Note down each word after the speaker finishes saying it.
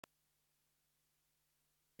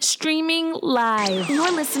Streaming live.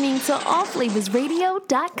 You're listening to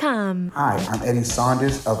allflavorsradio.com. Hi, I'm Eddie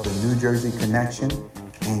Saunders of the New Jersey Connection,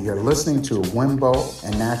 and you're listening to Wimbo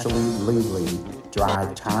and Naturally Legally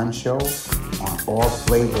Drive Time Show on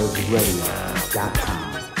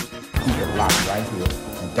allflavorsradio.com. Keep it locked right here,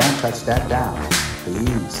 and don't touch that dial,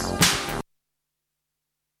 please.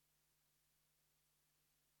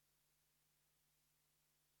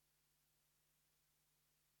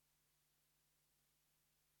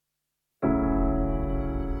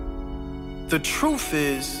 The truth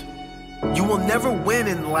is, you will never win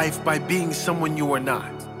in life by being someone you are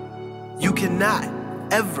not. You cannot,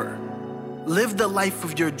 ever, live the life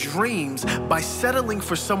of your dreams by settling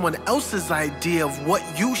for someone else's idea of what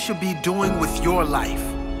you should be doing with your life.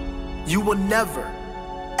 You will never,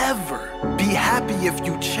 ever be happy if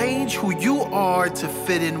you change who you are to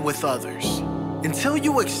fit in with others. Until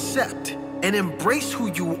you accept and embrace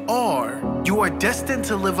who you are destined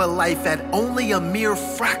to live a life at only a mere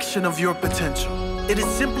fraction of your potential. It is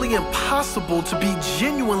simply impossible to be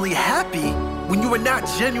genuinely happy when you are not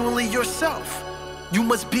genuinely yourself. You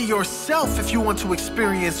must be yourself if you want to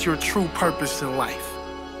experience your true purpose in life.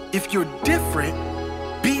 If you're different,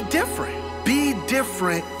 be different. Be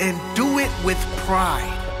different and do it with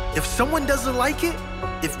pride. If someone doesn't like it,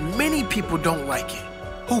 if many people don't like it,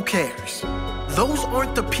 who cares? Those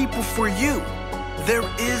aren't the people for you. There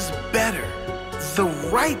is better. The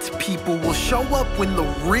right people will show up when the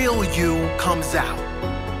real you comes out.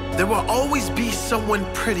 There will always be someone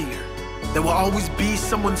prettier. There will always be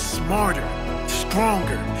someone smarter,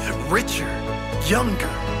 stronger, richer, younger.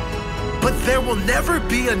 But there will never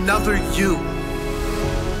be another you.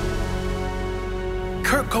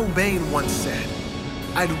 Kurt Cobain once said,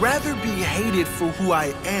 "I'd rather be hated for who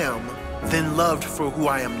I am than loved for who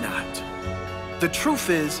I am not." The truth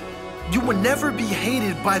is, you will never be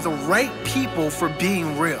hated by the right people for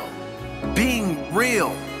being real. Being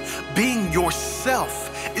real, being yourself,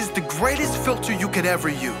 is the greatest filter you could ever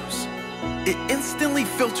use. It instantly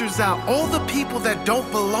filters out all the people that don't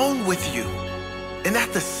belong with you. And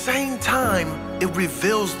at the same time, it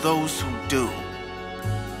reveals those who do.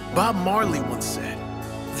 Bob Marley once said,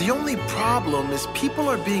 "The only problem is people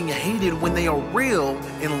are being hated when they are real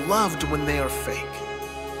and loved when they are fake."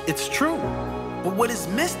 It's true. But what is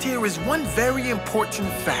missed here is one very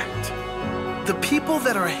important fact. The people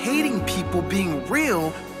that are hating people being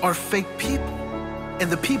real are fake people. And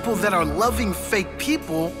the people that are loving fake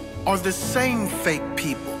people are the same fake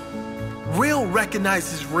people. Real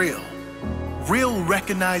recognizes real. Real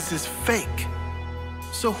recognizes fake.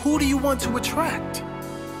 So who do you want to attract?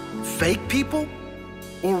 Fake people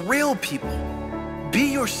or real people? Be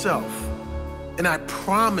yourself. And I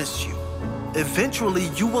promise you, eventually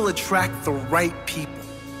you will attract the right people.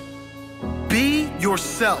 Be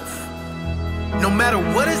yourself. No matter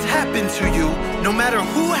what has happened to you, no matter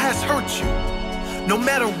who has hurt you, no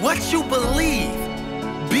matter what you believe,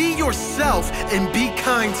 be yourself and be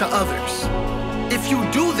kind to others. If you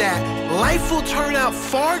do that, life will turn out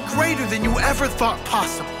far greater than you ever thought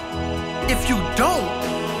possible. If you don't,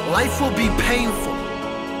 life will be painful.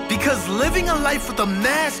 Because living a life with a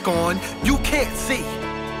mask on, you can't see.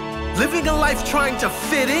 Living a life trying to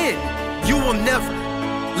fit in, you will never.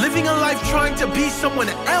 Living a life trying to be someone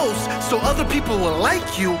else so other people will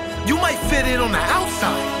like you, you might fit in on the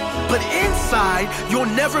outside. But inside, you'll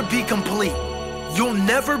never be complete. You'll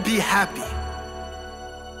never be happy.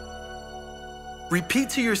 Repeat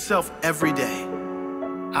to yourself every day,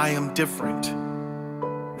 "I am different.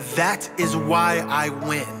 That is why I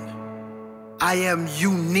win. I am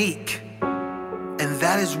unique. And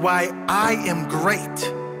that is why I am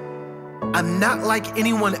great. I'm not like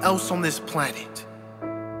anyone else on this planet.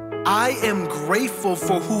 I am grateful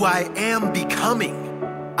for who I am becoming.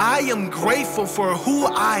 I am grateful for who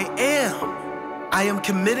I am. I am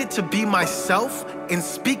committed to be myself and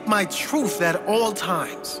speak my truth at all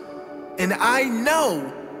times. And I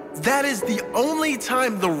know that is the only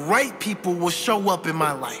time the right people will show up in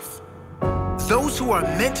my life. Those who are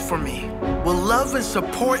meant for me will love and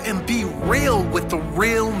support and be real with the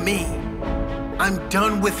real me. I'm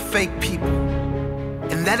done with fake people,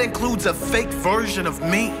 and that includes a fake version of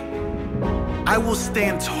me. I will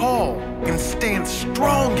stand tall and stand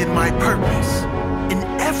strong in my purpose, in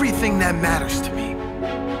everything that matters to me.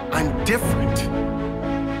 I'm different.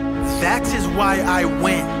 That is why I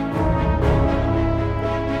win.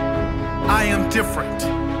 I am different.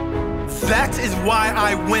 That is why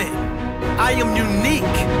I win. I am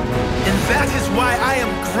unique, and that is why I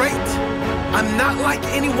am great. I'm not like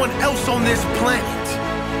anyone else on this planet.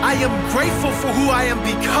 I am grateful for who I am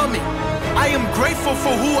becoming. I am grateful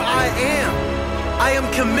for who I am. I am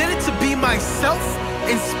committed to be myself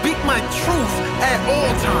and speak my truth at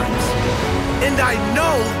all times. And I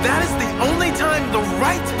know that is the only time the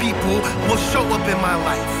right people will show up in my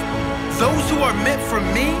life. Those who are meant for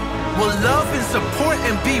me will love and support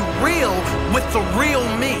and be real with the real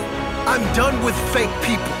me. I'm done with fake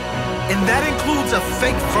people, and that includes a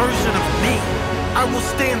fake version of me. I will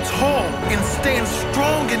stand tall and stand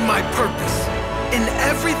strong in my purpose, in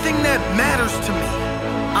everything that matters to me.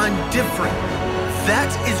 I'm different.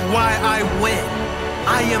 That is why I win.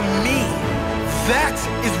 I am me. That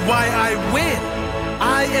is why I win.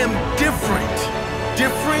 I am different.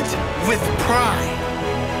 Different with pride.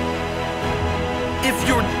 If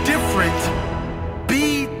you're different,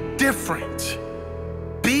 be different.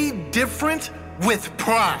 Be different with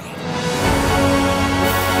pride.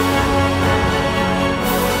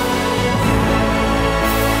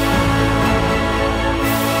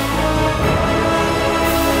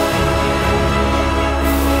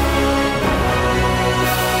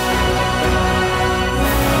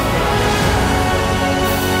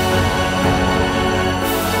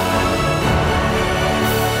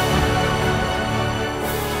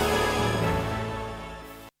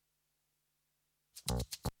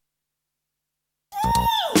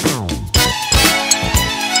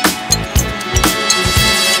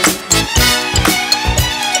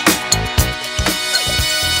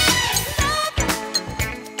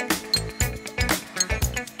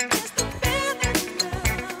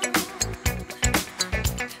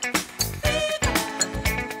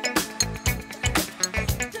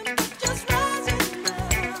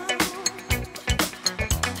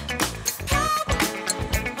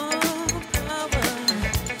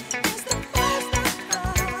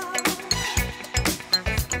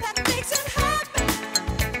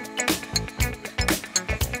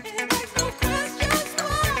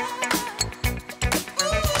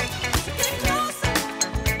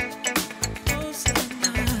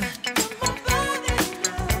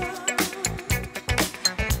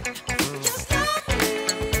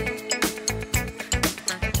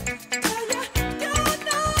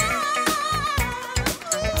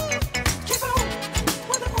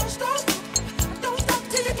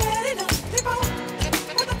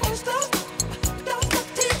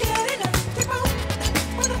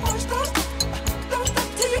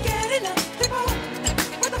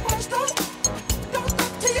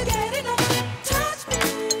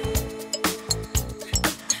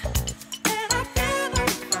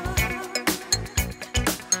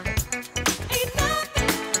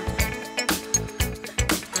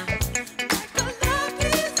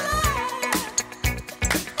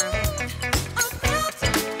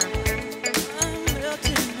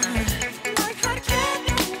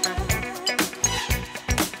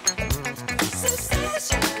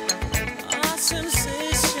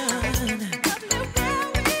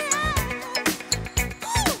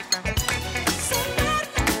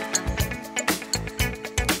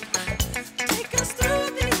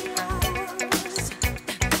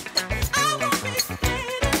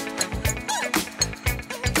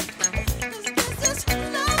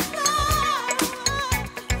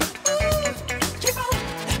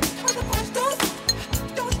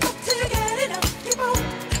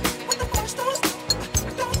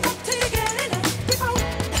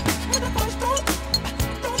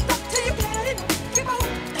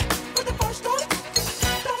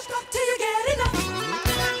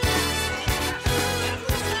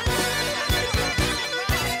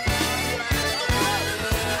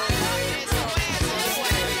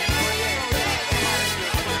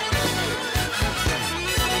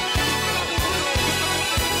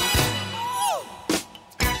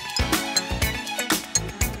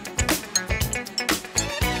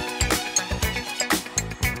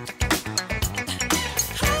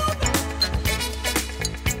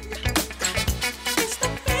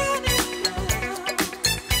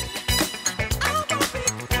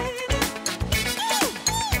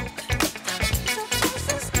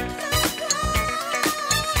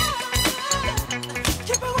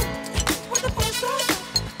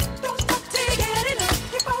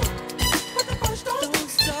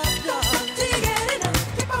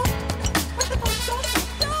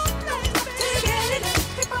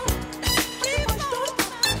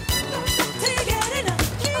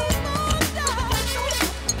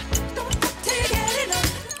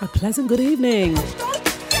 Pleasant good evening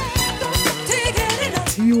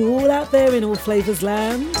to you all out there in All Flavours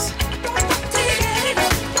Land.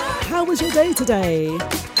 How was your day today?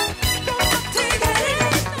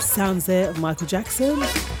 Sounds there of Michael Jackson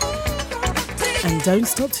and Don't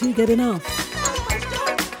Stop Till You Get Enough.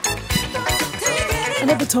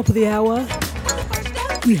 And at the top of the hour,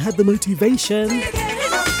 we had the motivation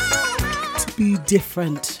to be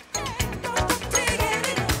different.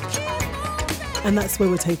 And that's where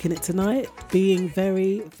we're taking it tonight, being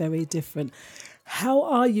very, very different. How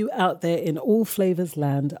are you out there in all flavours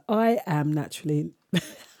land? I am naturally,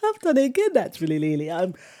 I've done it again, naturally, Lily. I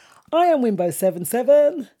am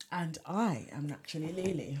Wimbo77. And I am naturally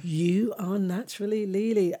Lily. You are naturally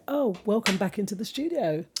Lily. Oh, welcome back into the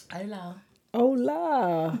studio. Hola.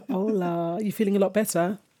 Hola. Hola. You feeling a lot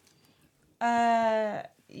better?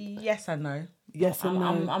 Yes and no. Yes and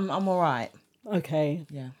no. I'm all right. Okay.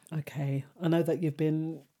 Yeah. Okay. I know that you've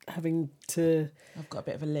been having to... I've got a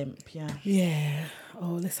bit of a limp, yeah. Yeah.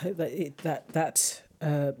 Oh, let's hope that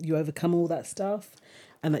you overcome all that stuff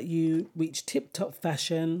and that you reach tip-top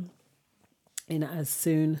fashion in as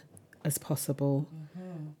soon as possible.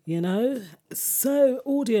 Mm-hmm. You know? So,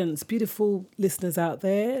 audience, beautiful listeners out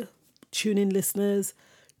there, tune-in listeners,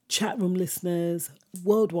 chat room listeners,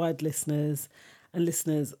 worldwide listeners, and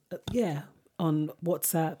listeners, on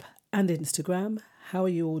WhatsApp and Instagram. How are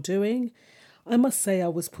you all doing? I must say I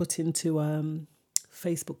was put into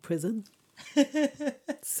Facebook prison.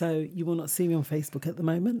 So you will not see me on Facebook at the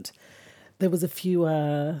moment. There was a few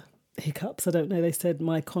hiccups. I don't know. They said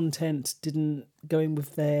my content didn't go in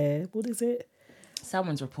with their... What is it?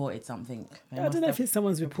 Someone's reported something. I don't know if it's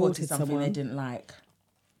someone's reported something they didn't like.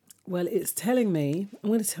 Well, it's telling me... I'm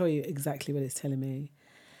going to tell you exactly what it's telling me.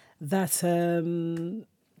 That,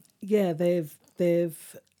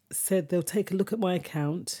 they've said they'll take a look at my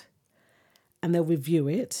account and they'll review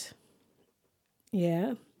it.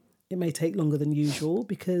 Yeah, it may take longer than usual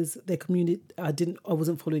because their community. I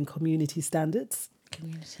wasn't following community standards.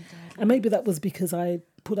 Community guidelines. And maybe that was because I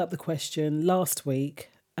put up the question last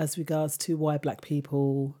week as regards to why black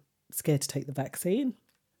people scared to take the vaccine.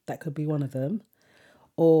 That could be one of them.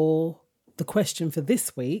 Or the question for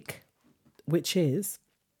this week, which is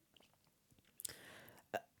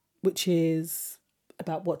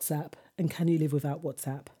about WhatsApp and can you live without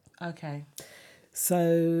WhatsApp? Okay.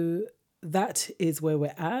 So that is where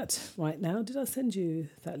we're at right now. Did I send you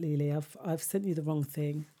that, Lily? I've sent you the wrong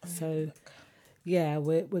thing. So yeah,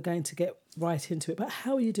 we're going to get right into it. But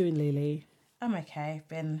how are you doing, Lily? I'm okay.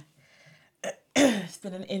 It's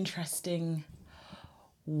been an interesting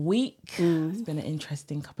week. It's been an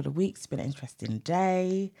interesting couple of weeks. It's been an interesting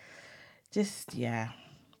day.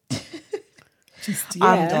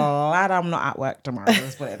 I'm glad I'm not at work tomorrow.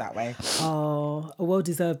 Let's put it that way. Oh, a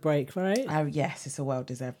well-deserved break, right? Yes, it's a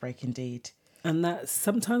well-deserved break indeed. And that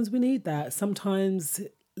sometimes we need that. Sometimes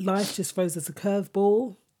life just throws us a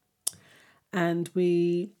curveball and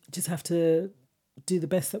we just have to do the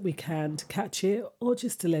best that we can to catch it or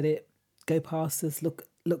just to let it go past us, look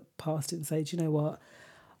past it and say, do you know what?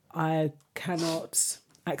 I cannot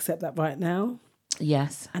accept that right now.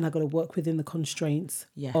 Yes. And I've got to work within the constraints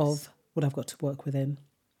of what I've got to work within.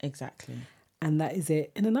 Exactly. And that is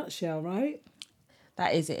it in a nutshell, right?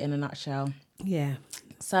 That is it in a nutshell. Yeah.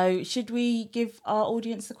 So should we give our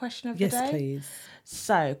audience the question of the day? Yes, please.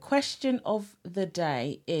 So question of the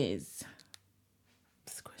day is...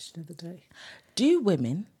 It's the question of the day. Do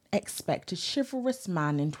women expect a chivalrous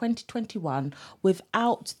man in 2021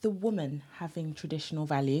 without the woman having traditional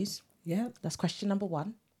values? Yeah. That's question number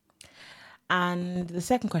 1. And the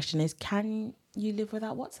second question is, can you live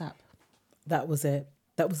without WhatsApp? That was it.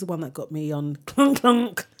 That was the one that got me on clunk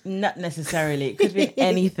clunk. Not necessarily. It could have been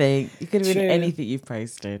anything. It could have been anything you've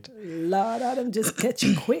posted. Lord Adam, just catch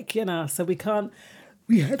you quick, you know. So we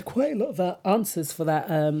had quite a lot of answers for that,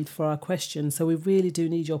 for our question. So we really do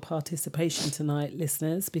need your participation tonight,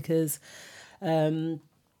 listeners, because, we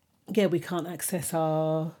can't access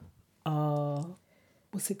our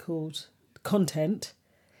what's it called? Content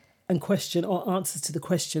and question or answers to the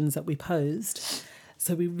questions that we posed.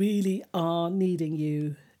 So we really are needing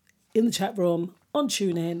you in the chat room, on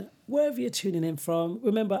TuneIn, wherever you're tuning in from.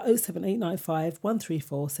 Remember 07895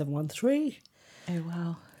 134 713. Oh,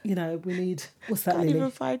 wow. You know, we need... What's that, Lily? I can't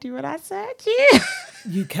even find you when I search you.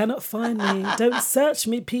 You cannot find me. Don't search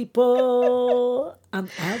me, people. I'm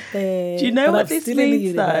out there. Do you know what this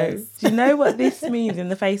means, though? Do you know what this means in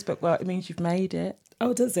the Facebook world? It means you've made it.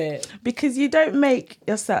 Oh, does it? Because you don't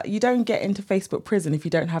get into Facebook prison if you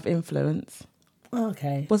don't have influence.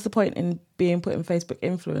 Okay. What's the point in being put in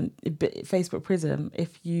Facebook prison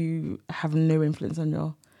if you have no influence on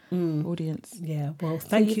your audience? Yeah, well,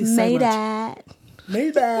 thank you so made much. It.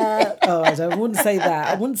 Made that. Oh, I wouldn't say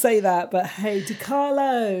that. But hey,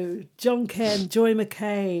 DiCarlo, John Ken, Joy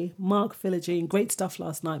McKay, Mark Philogene, great stuff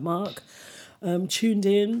last night, Mark. Tuned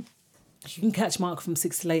in. You can catch Mark from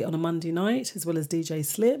 6 to 8 on a Monday night, as well as DJ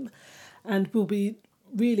Slim. And we'll be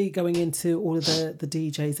really going into all of the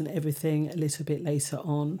DJs and everything a little bit later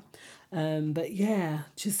on. But yeah,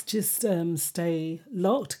 just stay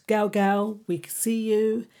locked. Gal, we see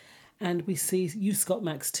you. And we see you, Scott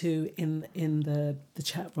Max, too, in the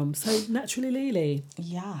chat room. So, naturally, Lily.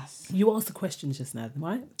 Yes. You asked the questions just now,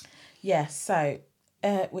 right? Yes. So,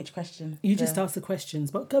 which question? You just asked the questions.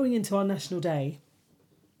 But going into our National Day.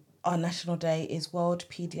 Our National Day is World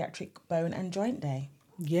Pediatric Bone and Joint Day.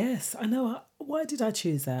 Yes, I know. Why did I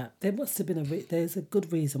choose that? There must have been there's a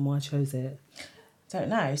good reason why I chose it. Don't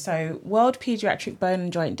know. So, World Pediatric Bone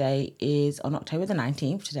and Joint Day is on October the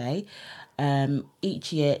 19th today.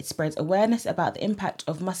 Each year it spreads awareness about the impact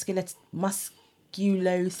of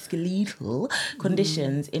musculoskeletal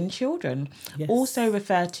conditions in children, also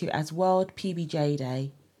referred to as World PBJ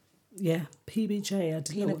Day. Yeah, PBJ. I didn't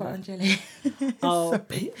Peanut know butter what and jelly. Oh,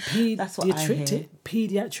 That's what I hear.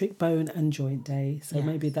 Pediatric Bone and Joint Day. So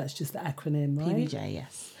maybe that's just the acronym, right? PBJ,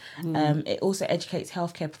 yes. It also educates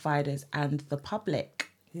healthcare providers and the public.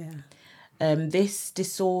 Yeah. This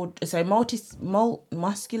disorder, so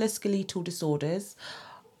musculoskeletal disorders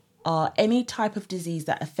are any type of disease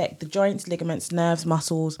that affect the joints, ligaments, nerves,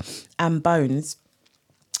 muscles, and bones.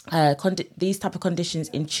 These type of conditions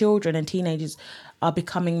in children and teenagers are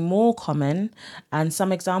becoming more common, and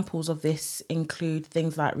some examples of this include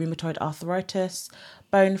things like rheumatoid arthritis,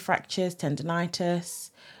 bone fractures, tendinitis,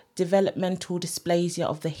 developmental dysplasia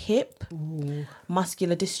of the hip,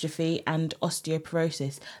 muscular dystrophy, and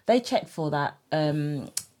osteoporosis. They check for that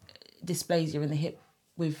dysplasia in the hip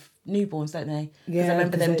with newborns, don't they? Because I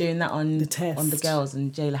remember them doing that on the test. On the girls,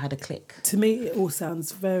 and Jayla had a click. To me, it all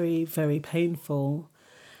sounds very, very painful.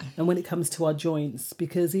 And when it comes to our joints,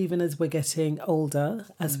 because even as we're getting older,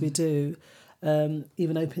 as we do,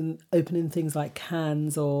 even opening things like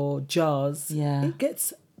cans or jars, it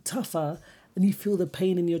gets tougher. And you feel the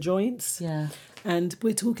pain in your joints. Yeah. And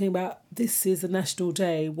we're talking about, this is a National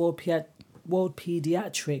Day, World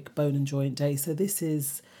Pediatric Bone and Joint Day. So this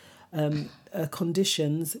is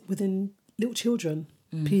conditions within little children.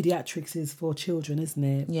 Pediatrics is for children, isn't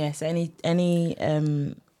it? Yes, any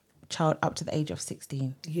child up to the age of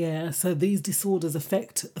 16. Yeah, so these disorders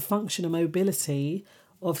affect the function and mobility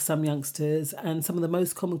of some youngsters, and some of the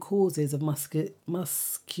most common causes of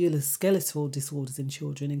musculoskeletal disorders in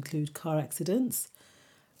children include car accidents,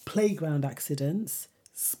 playground accidents,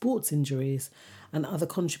 sports injuries, and other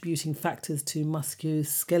contributing factors to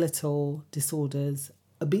musculoskeletal disorders.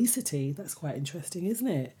 Obesity, that's quite interesting, isn't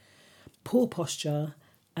it? Poor posture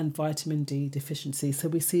and vitamin D deficiency. So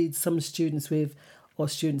we see some children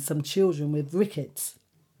with rickets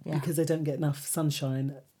because they don't get enough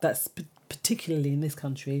sunshine. That's particularly in this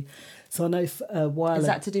country. So I know while... Is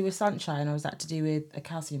that to do with sunshine, or is that to do with a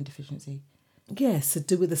calcium deficiency? Yes, to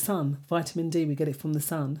do with the sun. Vitamin D, we get it from the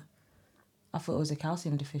sun. I thought it was a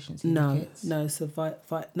calcium deficiency. No. So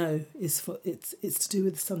it's to do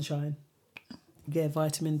with the sunshine. Yeah,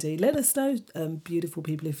 vitamin D. Let us know, beautiful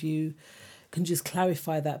people, if you can just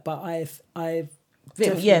clarify that. But I've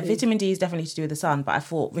vitamin D is definitely to do with the sun. But I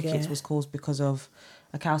thought rickets was caused because of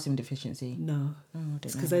a calcium deficiency. No,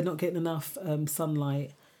 it's because they're not getting enough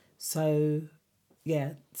sunlight. So,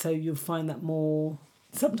 so you'll find that more.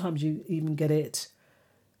 Sometimes you even get it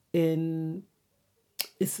in.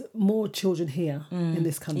 It's more children here in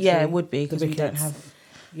this country. Yeah, it would be because we don't have.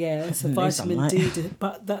 Yeah, so vitamin D.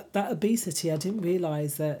 But that obesity, I didn't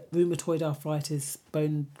realise that rheumatoid arthritis,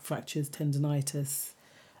 bone fractures, tendinitis,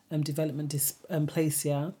 development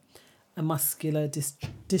dysplasia, and muscular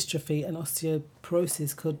dystrophy and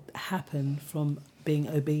osteoporosis could happen from being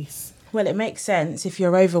obese. Well, it makes sense. If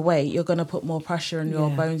you're overweight, you're going to put more pressure on your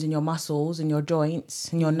bones and your muscles and your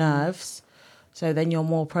joints and your nerves. So then you're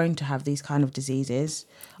more prone to have these kind of diseases.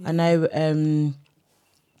 Yeah. I know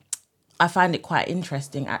I find it quite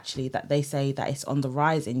interesting, actually, that they say that it's on the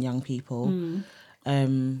rise in young people.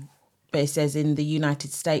 But it says in the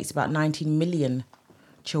United States, about 19 million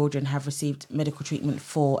children have received medical treatment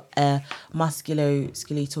for a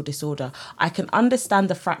musculoskeletal disorder. I can understand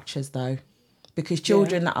the fractures, though, because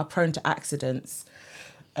children that are prone to accidents,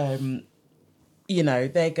 they're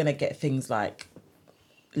going to get things like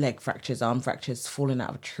leg fractures, arm fractures, falling out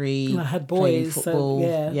of a tree. I had boys, football.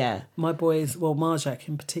 So my boys, well, Marjak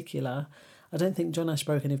in particular. I don't think John Ash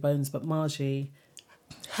broke any bones, but Margie.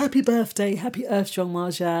 Happy birthday, happy Earth Strong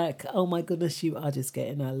Marjak. Oh my goodness, you are just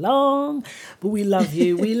getting along. But we love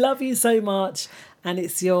you. We love you so much. And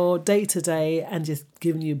it's your day today and just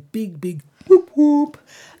giving you big whoop whoop.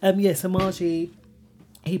 So Margie,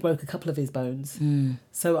 he broke a couple of his bones.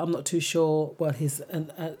 So I'm not too sure. Well, he's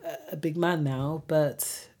a big man now,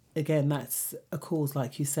 but again, that's a cause,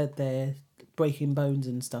 like you said there, breaking bones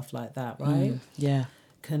and stuff like that, right? Yeah.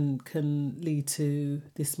 Can lead to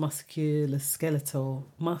this musculoskeletal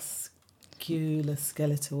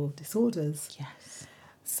musculoskeletal disorders. Yes.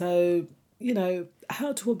 So,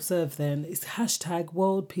 how to observe then? It's hashtag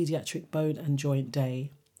World Pediatric Bone and Joint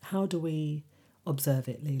Day. How do we observe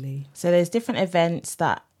it, Lily? So there's different events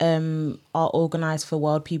that are organised for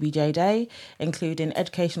World PBJ Day, including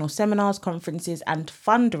educational seminars, conferences and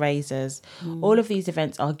fundraisers. All of these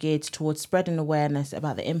events are geared towards spreading awareness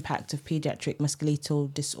about the impact of paediatric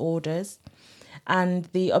musculoskeletal disorders. And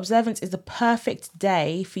the observance is the perfect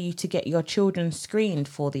day for you to get your children screened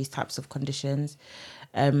for these types of conditions.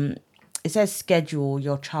 It says schedule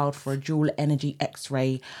your child for a dual energy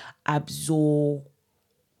X-ray absorptiometer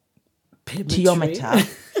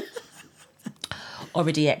or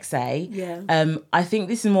a DXA. Yeah. I think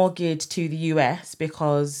this is more geared to the US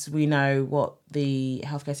because we know what the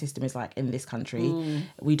healthcare system is like in this country.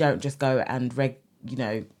 We don't just go and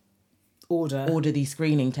order these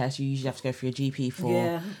screening tests. You usually have to go for your GP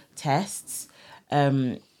for tests.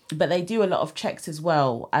 But they do a lot of checks as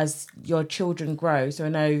well as your children grow. So I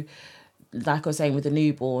know, like I was saying, with the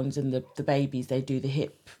newborns and the babies, they do the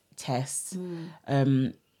hip tests.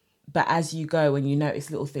 But as you go and you notice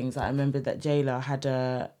little things, like I remember that Jayla had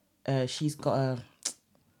she's got I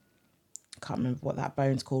can't remember what that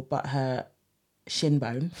bone's called, but her shin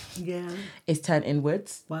bone is turned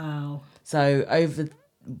inwards. Wow. So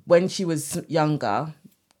when she was younger,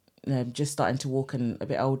 just starting to walk and a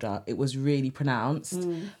bit older, it was really pronounced.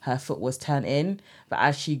 Her foot was turned in, but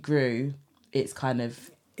as she grew, it's kind of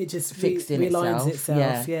just fixing realigns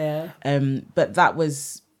itself. Yeah. But that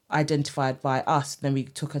was identified by us. Then we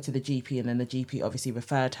took her to the GP, and then the GP obviously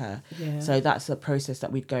referred her. Yeah. So that's a process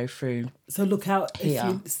that we'd go through. So look out here.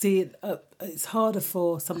 If you see it. It's harder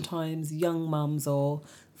for sometimes young mums or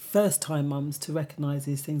first-time mums to recognise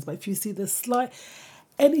these things. But if you see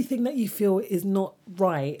anything that you feel is not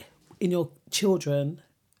right in your children,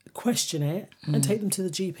 question it and take them to the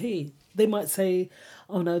GP. They might say,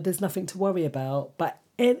 "Oh no, there's nothing to worry about." But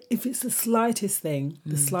if it's the slightest thing,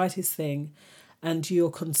 and you're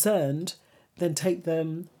concerned, then take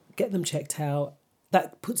them, get them checked out.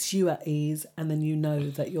 That puts you at ease, and then you know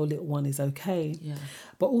that your little one is okay. Yeah.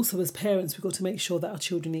 But also as parents, we've got to make sure that our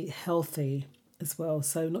children eat healthy as well.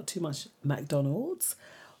 So not too much McDonald's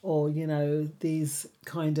or, these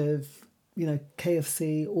kind of,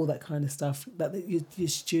 KFC, all that kind of stuff. That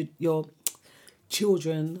your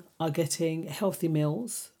children are getting healthy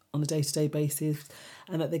meals on a day-to-day basis,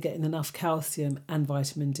 and that they're getting enough calcium and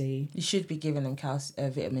vitamin D. You should be giving them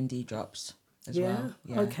vitamin D drops as well.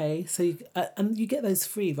 Yeah. Okay. So you get those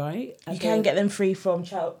free, right? You can get them free from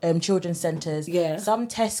children's centres. Yeah. Some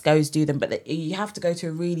Tesco's do them, but you have to go to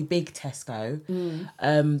a really big Tesco.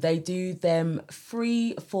 They do them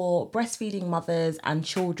free for breastfeeding mothers and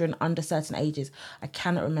children under certain ages. I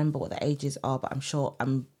cannot remember what the ages are, but I'm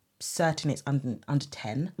certain it's under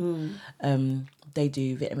 10. They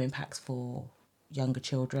do vitamin packs for younger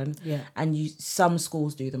children. Yeah. And some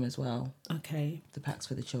schools do them as well. Okay. The packs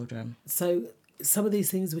for the children. So some of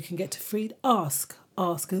these things we can get to free. Ask.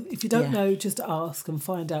 If you don't know, just ask and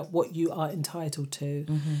find out what you are entitled to.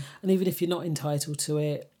 And even if you're not entitled to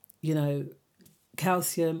it,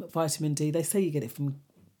 calcium, vitamin D, they say you get it from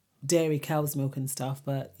dairy, cow's milk and stuff,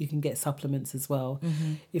 but you can get supplements as well.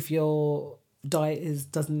 If your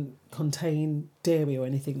diet doesn't contain dairy or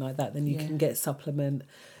anything like that, then you can get supplement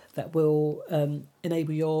that will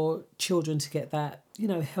enable your children to get that,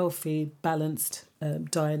 healthy, balanced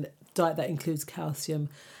diet that includes calcium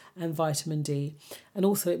and vitamin D. And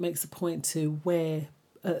also it makes a point to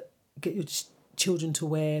get your children to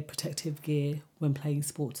wear protective gear when playing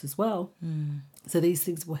sports as well. So these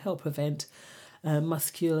things will help prevent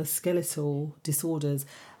musculoskeletal disorders.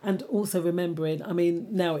 And also remembering,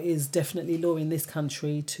 now it is definitely law in this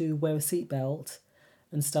country to wear a seatbelt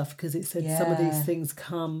and stuff, because it said some of these things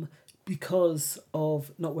come because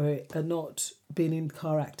of not being in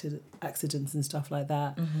car accidents and stuff like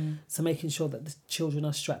that. So making sure that the children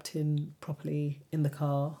are strapped in properly in the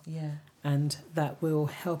car. Yeah. And that will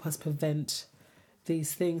help us prevent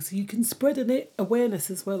these things. So you can spread awareness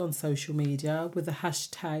as well on social media with the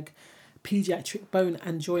hashtag Pediatric Bone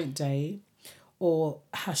and Joint Day or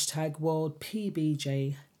hashtag World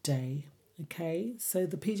PBJ Day. Okay, so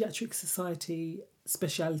the Pediatric Society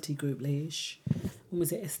Speciality Group, Leish, when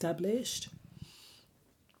was it established?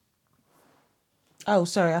 Oh,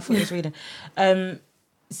 sorry, I thought you was reading.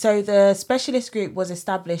 So the specialist group was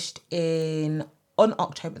established on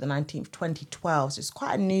October the 19th, 2012. So it's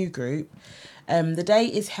quite a new group. The day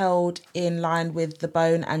is held in line with the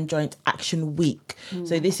Bone and Joint Action Week.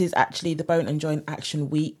 So this is actually the Bone and Joint Action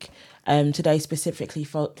Week. Today specifically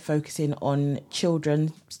focusing on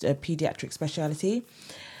children, paediatric speciality.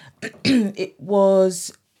 It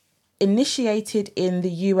was initiated in the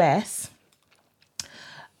US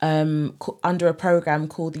under a program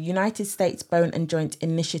called the United States Bone and Joint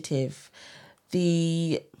Initiative.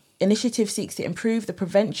 The initiative seeks to improve the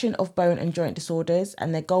prevention of bone and joint disorders,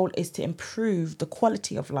 and their goal is to improve the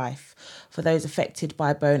quality of life for those affected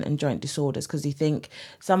by bone and joint disorders. Because you think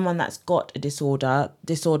someone that's got a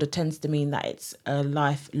disorder tends to mean that it's a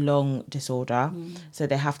lifelong disorder, so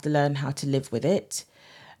they have to learn how to live with it.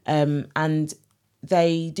 And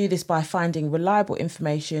they do this by finding reliable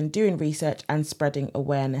information, doing research and spreading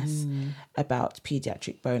awareness about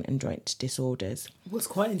paediatric bone and joint disorders. What's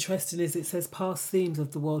quite interesting is it says past themes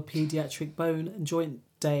of the World Paediatric Bone and Joint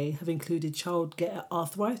Day have included child get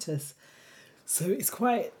arthritis. So it's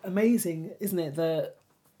quite amazing, isn't it, that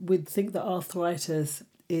we'd think that arthritis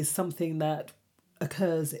is something that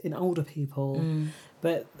occurs in older people.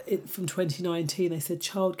 But from 2019, they said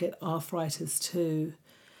child get arthritis too.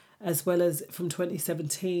 As well as from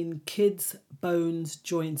 2017, kids, bones,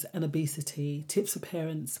 joints and obesity, tips for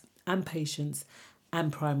parents and patients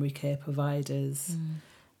and primary care providers,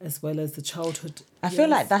 as well as the childhood. I feel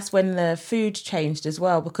like that's when the food changed as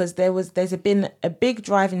well, because there's been a big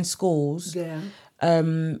drive in schools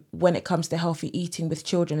when it comes to healthy eating with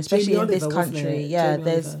children, especially in this country. Yeah,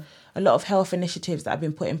 there's a lot of health initiatives that have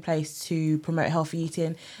been put in place to promote healthy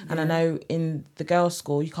eating. And I know in the girls'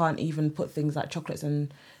 school, you can't even put things like chocolates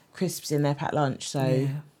and crisps in their packed lunch. So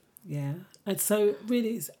yeah. And so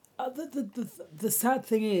really it's, the sad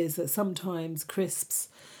thing is that sometimes crisps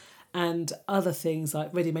and other things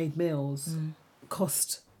like ready-made meals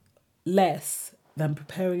cost less than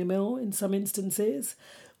preparing a meal in some instances.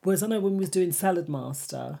 Whereas I know when we was doing Salad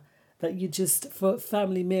Master, that you just, for a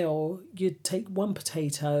family meal, you'd take one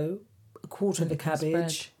potato, a quarter of a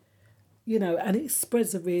cabbage, you know, and it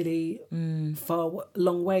spreads a really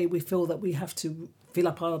long way. We feel that we have to fill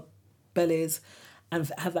up our bellies and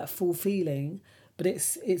have that full feeling, but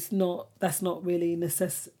it's not, that's not really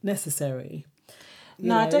necessary.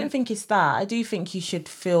 No, I don't think it's that. I do think you should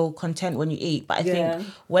feel content when you eat, but I think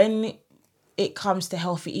when it comes to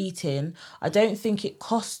healthy eating, I don't think it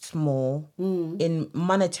costs more in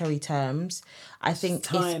monetary terms. I think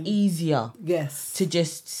it's easier to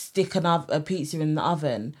just stick a pizza in the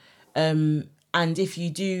oven. And if you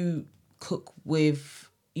do cook with,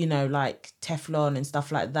 you know, like Teflon and stuff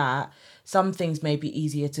like that, some things may be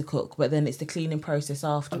easier to cook, but then it's the cleaning process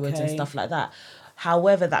afterwards and stuff like that.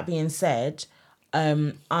 However, that being said,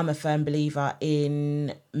 I'm a firm believer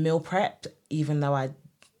in meal prep, even though I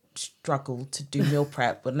struggle to do meal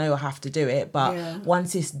prep, but no, I have to do it. But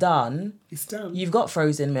once it's done, you've got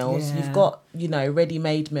frozen meals, you've got, you know,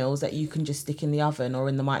 ready-made meals that you can just stick in the oven or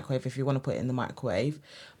in the microwave if you want to put it in the microwave.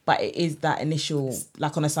 But it is that initial,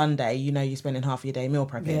 like on a Sunday, you know, you're spending half your day meal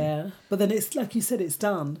prepping. Yeah, but then it's like you said, it's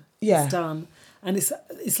done. Yeah. It's done. And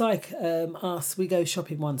it's like us, we go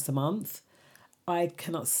shopping once a month. I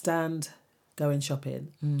cannot stand going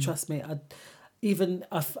shopping. Trust me. Even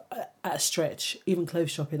at a stretch, even clothes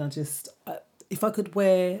shopping, I just, if I could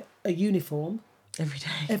wear a uniform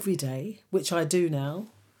every day, which I do now,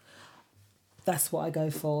 that's what I go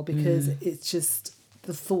for, because it's just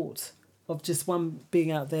the thought of just one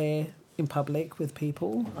being out there in public with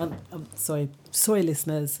people. I'm sorry,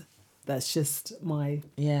 listeners, that's just my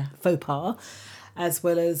faux pas, as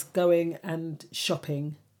well as going and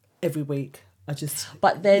shopping every week.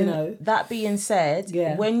 But then, you know, that being said,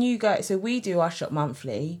 when you go, so we do our shop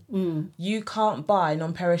monthly, you can't buy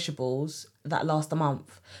non-perishables that last a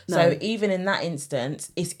month. No. So even in that instance,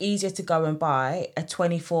 it's easier to go and buy a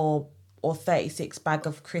 24 or 36 bag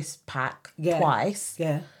of crisp pack twice.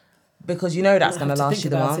 Yeah. Because you know that's going to last you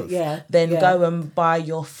the month. Then go and buy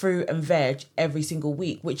your fruit and veg every single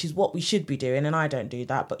week, which is what we should be doing. And I don't do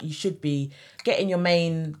that, but you should be getting your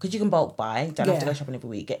main, because you can bulk buy. Don't have to go shopping every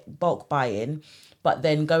week. Get bulk buying, but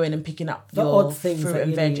then going and picking up the your odd things fruit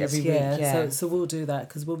and veg every week. Yeah. So we'll do that,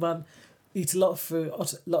 because we'll eat a lot of fruit, a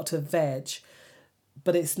lot of veg,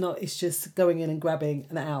 but it's just going in and grabbing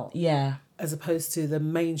and out. Yeah. As opposed to the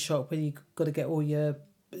main shop where you got to get all your,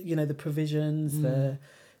 you know, the provisions, the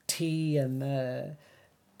tea and the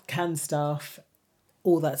canned stuff,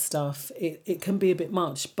 all that stuff. It can be a bit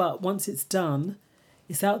much, but once it's done,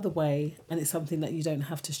 it's out the way, and it's something that you don't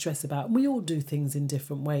have to stress about. And we all do things in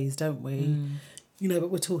different ways, don't we? You know, but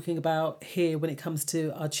we're talking about here when it comes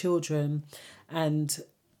to our children and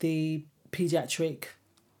the paediatric,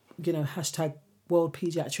 you know, hashtag World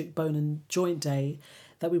Paediatric Bone and Joint Day,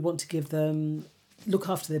 that we want to give them, look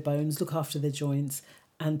after their bones, look after their joints,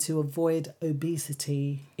 and to avoid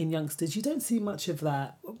obesity in youngsters. You don't see much of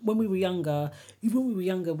that. When we were younger,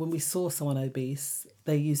 when we saw someone obese,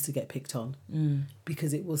 they used to get picked on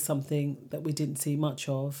because it was something that we didn't see much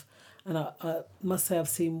of. And I must say I've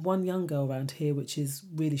seen one young girl around here, which is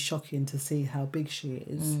really shocking to see how big she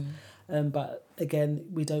is. But again,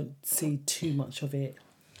 we don't see too much of it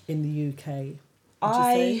in the UK. Would you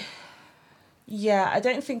say? Yeah, I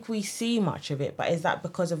don't think we see much of it, but is that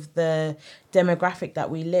because of the demographic that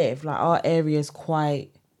we live? Like, our area is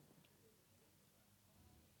quite...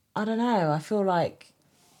 I don't know. I feel like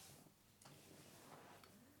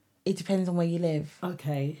it depends on where you live.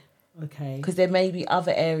 Okay. Because there may be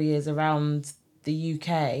other areas around the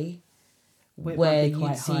UK where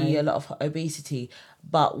you'd see a lot of obesity,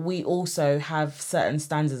 but we also have certain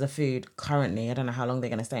standards of food currently. I don't know how long they're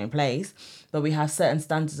going to stay in place, but we have certain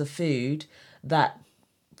standards of food that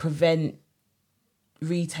prevent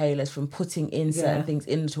retailers from putting in certain things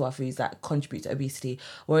into our foods that contribute to obesity.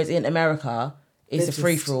 Whereas in America, it's a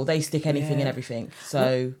free-for-all. They stick anything in everything.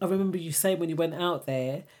 So I remember you saying when you went out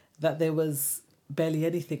there that there was barely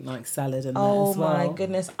anything like salad and that oh as well. my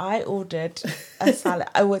goodness, I ordered a salad.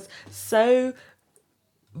 I was so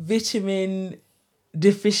vitamin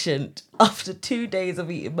deficient after 2 days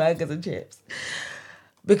of eating burgers and chips,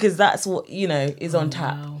 because that's what, you know, is on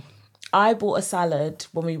tap. Wow. I bought a salad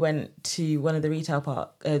when we went to one of the retail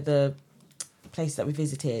the places that we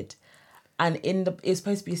visited, and it was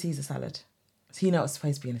supposed to be a Caesar salad. So you know it's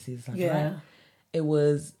supposed to be in a Caesar salad, right? It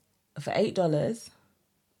was for $8,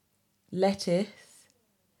 lettuce,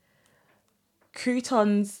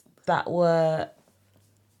 croutons that were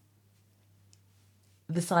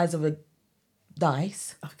the size of a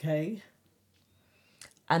dice. Okay.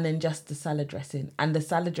 And then just the salad dressing. And the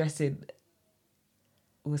salad dressing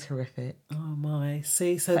was horrific. Oh my.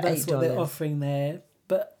 See, so For that's $8. what they're offering there.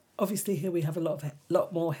 But obviously here we have a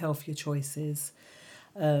lot more healthier choices.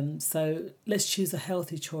 So let's choose a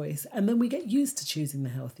healthy choice. And then we get used to choosing the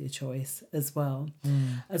healthier choice as well.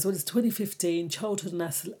 As well as 2015, childhood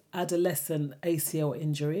and adolescent ACL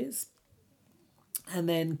injuries. And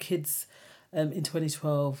then kids in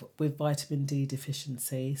 2012 with vitamin D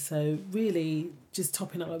deficiency. So really just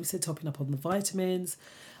topping up, like we said, topping up on the vitamins,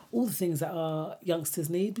 all the things that our youngsters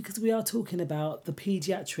need, because we are talking about the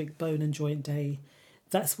Paediatric Bone and Joint Day.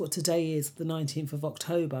 That's what today is, the 19th of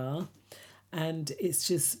October. And it's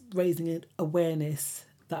just raising an awareness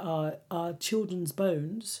that our children's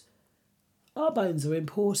bones, our bones are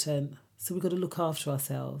important. So we've got to look after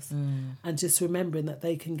ourselves and just remembering that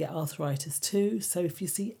they can get arthritis too. So if you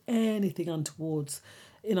see anything untowards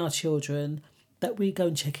in our children, that we go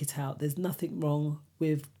and check it out. There's nothing wrong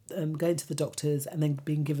with going to the doctors and then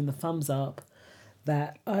being given the thumbs up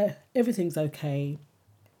that everything's okay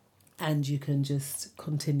and you can just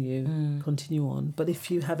continue on. But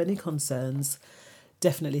if you have any concerns,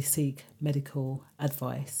 definitely seek medical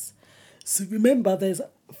advice. So remember, there's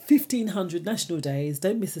 1,500 national days.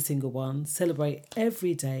 Don't miss a single one. Celebrate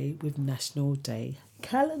every day with National Day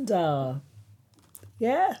Calendar.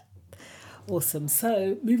 Yeah? Awesome.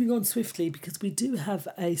 So moving on swiftly, because we do have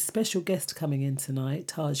a special guest coming in tonight,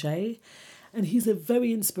 Tajay, and he's a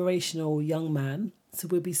very inspirational young man. So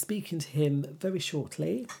we'll be speaking to him very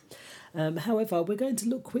shortly. However, we're going to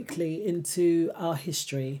look quickly into our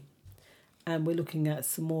history, and we're looking at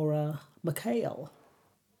Samora Machel.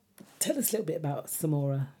 Tell us a little bit about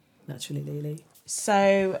Samora, naturally, Lily.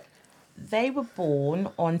 So they were born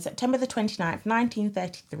on September the 29th,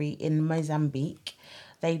 1933 in Mozambique.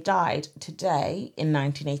 They died today in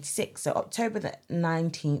 1986, so October the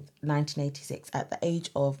 19th, 1986, at the age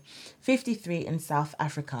of 53 in South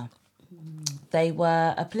Africa. They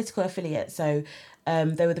were a political affiliate, so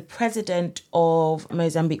they were the president of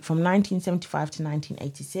Mozambique from 1975 to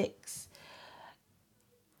 1986.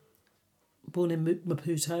 Born in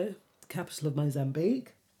Maputo, capital of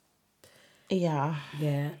Mozambique. Yeah.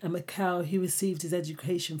 Yeah, and Machel, he received his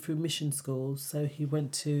education through mission schools, so he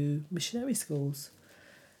went to missionary schools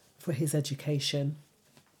for his education.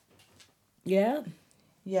 Yeah?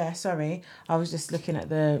 Yeah, sorry. I was just looking at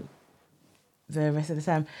the rest of the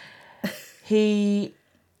term. He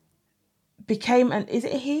became is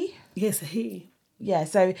it a he? Yes, a he. Yeah,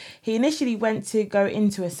 so he initially went to go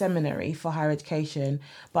into a seminary for higher education,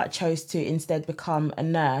 but chose to instead become a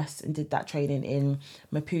nurse and did that training in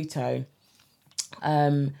Maputo.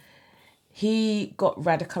 He got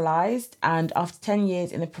radicalized, and after 10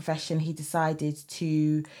 years in the profession, he decided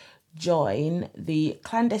to join the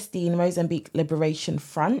clandestine Mozambique Liberation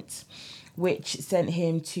Front, which sent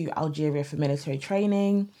him to Algeria for military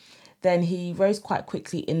training. Then he rose quite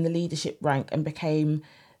quickly in the leadership rank and became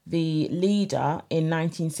the leader in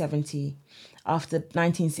 1970 after the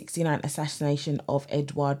 1969 assassination of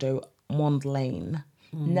Eduardo Mondlane.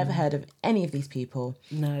 Never heard of any of these people.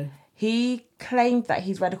 No. He claimed that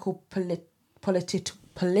his radical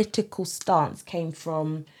political stance came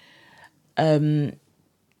from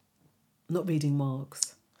Not reading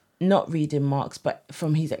Marx. Not reading Marx, but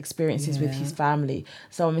from his experiences with Yeah. his family.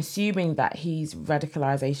 So I'm assuming that his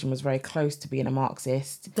radicalisation was very close to being a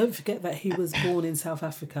Marxist. Don't forget that he was born in South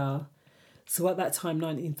Africa. So at that time,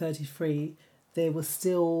 1933, there was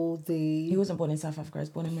still He the... wasn't born in South Africa, he was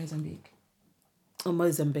born in Mozambique. Oh,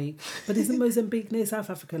 Mozambique. But isn't Mozambique near South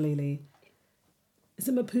Africa, Lily?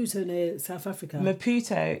 Isn't Maputo near South Africa?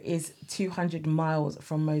 Maputo is 200 miles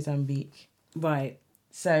from Mozambique. Right.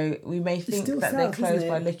 So we may think still that they're south, close isn't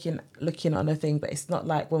by it? looking on a thing, but it's not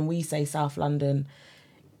like when we say South London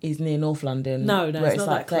is near North London. No, where it's it's not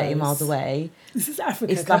like that 30 miles close. away. This is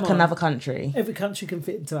Africa. It's come like on. another country. Every country can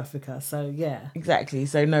fit into Africa, so yeah. Exactly.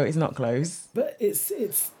 So no, it's not close. But it's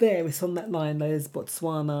there. It's on that line. There's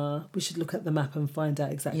Botswana. We should look at the map and find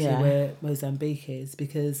out exactly Yeah. where Mozambique is,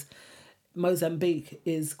 because Mozambique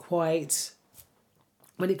is quite,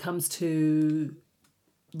 when it comes to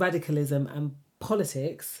radicalism and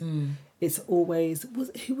politics, it's always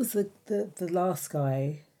who was the last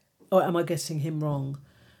guy? Or am I getting him wrong?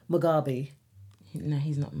 Mugabe. No,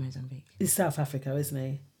 he's not Mozambique. He's South Africa, isn't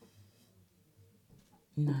he?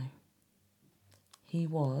 No. He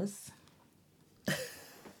was.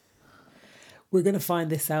 We're going to find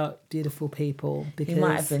this out, beautiful people, because He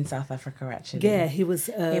might have been South Africa, actually. Yeah, he was.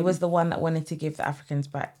 He was the one that wanted to give the Africans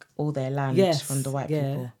back all their land Yes, from the white yeah.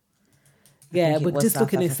 people. Yeah, think it we're was just South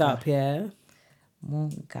looking this Africa. up. Yeah,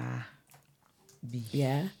 Mugabe.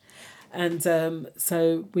 yeah, and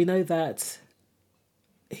so we know that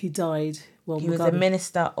he died. Well, He was the Mugabe-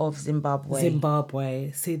 minister of Zimbabwe.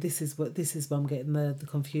 Zimbabwe. See, this is where I'm getting the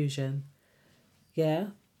confusion. Yeah,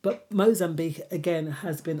 but Mozambique again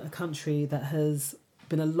has been a country that has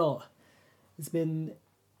been has been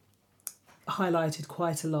highlighted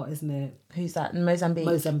quite a lot, isn't it? Who's that? Mozambique.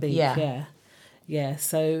 Mozambique. Yeah. Yeah.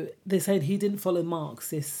 So they said he didn't follow Marx.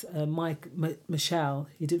 This Michel,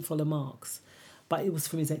 he didn't follow Marx, but it was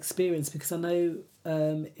from his experience, because I know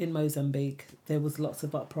in Mozambique there was lots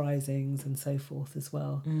of uprisings and so forth as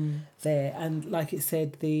well there, and like it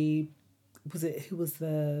said, who was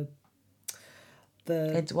the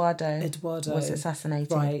Eduardo was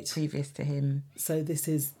assassinated right. previous to him. So this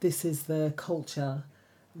is the culture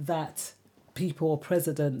that people or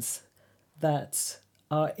presidents that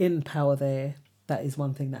are in power there, that is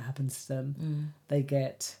one thing that happens to them. They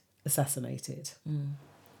get assassinated.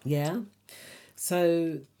 Yeah.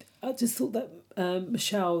 So I just thought that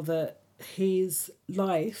Michel, that his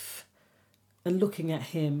life and looking at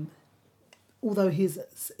him, although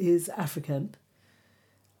he's African,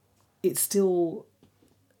 it still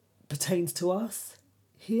pertains to us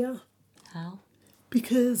here. How?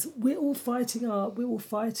 Because we're all fighting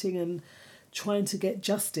and trying to get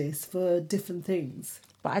justice for different things.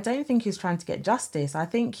 But I don't think he was trying to get justice. I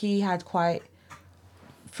think he had quite,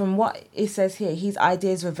 from what it says here, his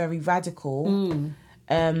ideas were very radical.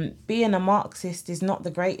 Being a Marxist is not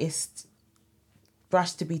the greatest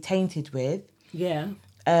brush to be tainted with. Yeah.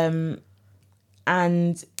 And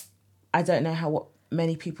I don't know what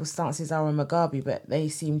many people's stances are on Mugabe, but he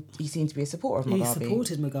seemed to be a supporter of Mugabe. He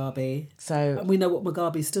supported Mugabe. So And we know what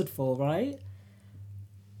Mugabe stood for, right?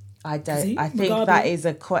 I don't. See, I think Mugabe- that is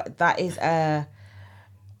a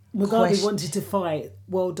Mugabe Question. wanted to fight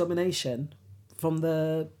world domination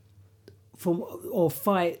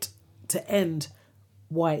fight to end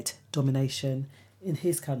white domination in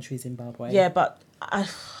his country, Zimbabwe. Yeah, but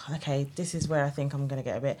okay, this is where I think I'm going to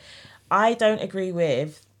get a bit. I don't agree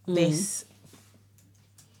with this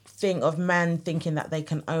thing of men thinking that they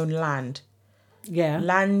can own land. Yeah.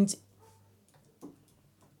 Land,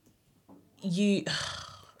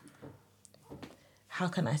 how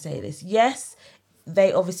can I say this? Yes,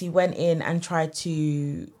 they obviously went in and tried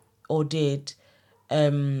to, or did,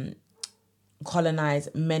 colonize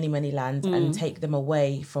many lands and take them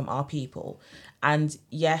away from our people. And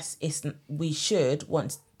yes, we should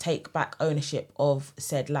want to take back ownership of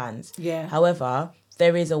said lands. Yeah. However,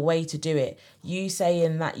 there is a way to do it. You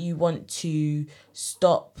saying that you want to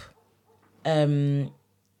stop,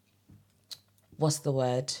 what's the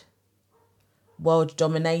word? World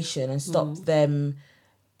domination and stop them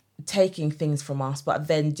taking things from us, but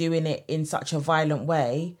then doing it in such a violent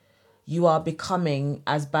way, you are becoming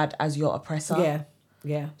as bad as your oppressor. Yeah.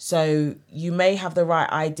 Yeah. So you may have the right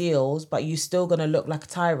ideals, but you're still going to look like a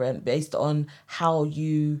tyrant based on how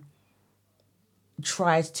you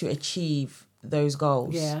tried to achieve those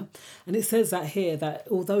goals. Yeah. And it says that here, that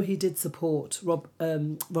although he did support Robert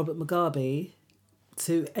Mugabe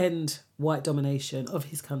to end white domination of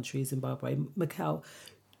his country, Zimbabwe, Michel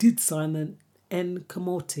did sign the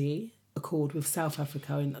Nkomati Accord with South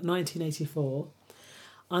Africa in 1984.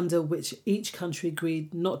 under which each country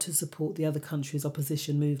agreed not to support the other country's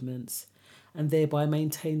opposition movements and thereby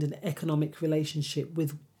maintained an economic relationship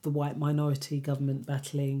with the white minority government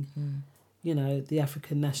battling, the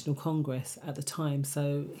African National Congress at the time.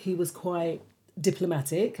 So he was quite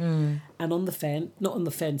diplomatic and not on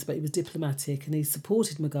the fence, but he was diplomatic and he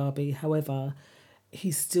supported Mugabe. However,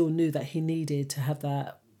 he still knew that he needed to have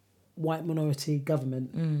that white minority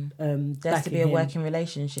government. There has to be a working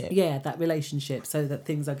relationship. Yeah, that relationship, so that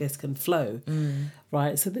things, I guess, can flow.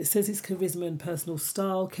 Right. So it says his charisma and personal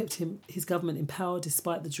style kept his government in power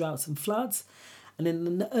despite the droughts and floods. And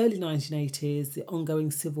in the early 1980s, the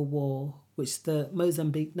ongoing civil war, which the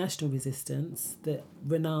Mozambique National Resistance, the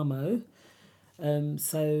Renamo,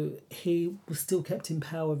 so he was still kept in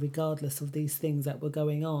power regardless of these things that were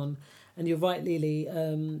going on. And you're right, Lily,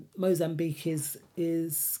 Mozambique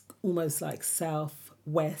is almost like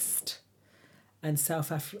southwest, and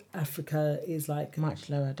South Africa is like much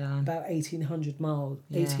lower down, about 1800 miles,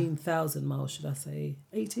 18,000 miles, should I say?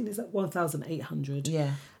 18 is that 1,800?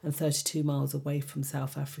 Yeah, and 32 miles away from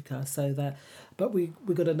South Africa. So that, but we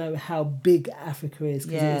got to know how big Africa is,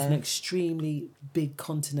 because it is an extremely big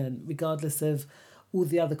continent, regardless of all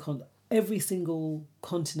the other every single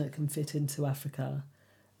continent can fit into Africa.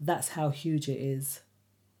 That's how huge it is.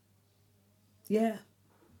 Yeah.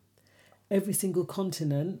 Every single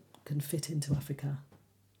continent can fit into Africa.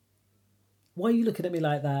 Why are you looking at me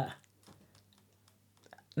like that?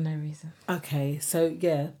 No reason. Okay, so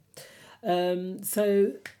yeah.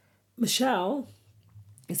 So Machel,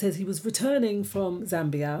 it says he was returning from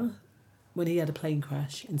Zambia when he had a plane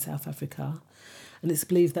crash in South Africa. And it's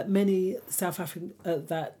believed that the South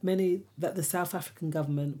African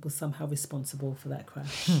government was somehow responsible for that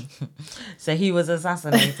crash. So he was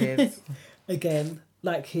assassinated. Again,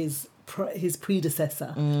 like his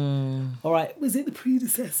predecessor. All right, was it the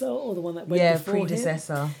predecessor or the one that went before him?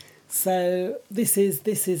 Predecessor. So this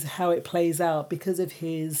is how it plays out, because of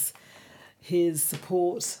his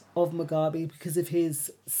support of Mugabe, because of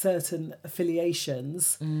his certain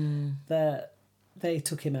affiliations that they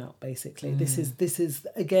took him out, basically. This is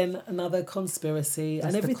again another conspiracy.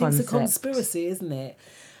 That's and everything's a conspiracy, isn't it?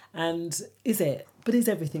 And is it? But is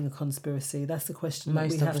everything a conspiracy? That's the question that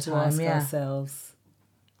we have to ask ourselves.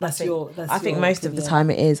 I think most of the time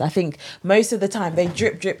it is. I think most of the time they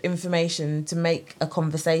drip information to make a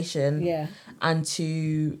conversation and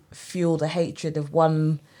to fuel the hatred of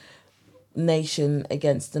one nation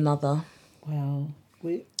against another. Wow.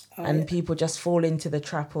 And people just fall into the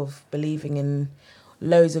trap of believing in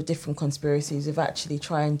loads of different conspiracies, of actually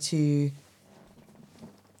trying to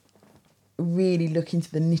really look into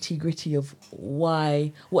the nitty-gritty of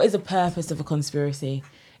what is the purpose of a conspiracy.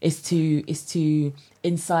 Is to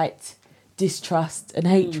incite distrust and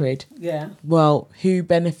hatred. Yeah. Well, who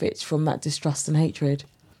benefits from that distrust and hatred?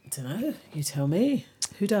 I don't know. You tell me.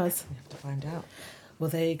 Who does? We have to find out. Well,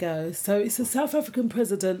 there you go. So it's the South African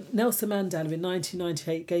President Nelson Mandela in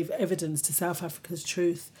 1998 gave evidence to South Africa's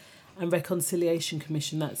Truth and Reconciliation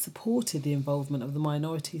Commission that supported the involvement of the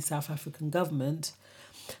minority South African government.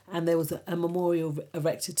 And there was a memorial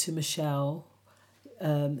erected to Machel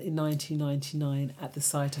in 1999 at the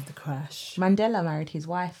site of the crash. Mandela married his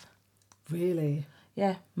wife. Really?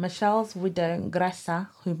 Yeah. Machel's widow, Graça,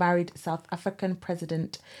 who married South African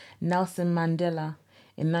President Nelson Mandela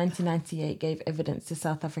in 1998, gave evidence to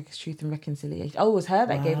South Africa's Truth and Reconciliation. Oh, it was her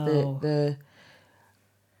that gave the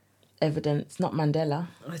evidence, not Mandela.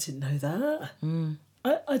 I didn't know that.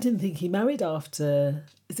 I didn't think he married after...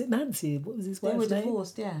 Is it Nancy? What was his wife's name? They were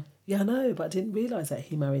divorced, yeah. Yeah, I know, but I didn't realise that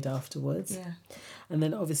he married afterwards. Yeah. And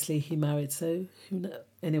then obviously he married, so who knows?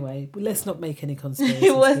 Anyway, let's not make any conspiracies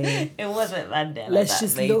It wasn't Mandela. Let's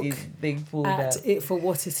just look at it for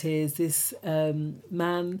what it is. This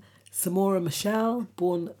man, Samora Machel,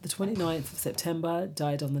 born the 29th of September,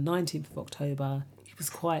 died on the 19th of October. He was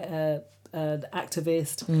quite an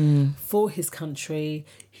activist for his country.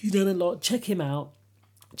 He's done a lot. Check him out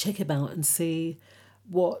and see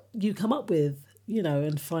what you come up with,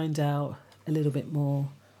 and find out a little bit more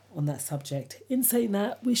on that subject. In saying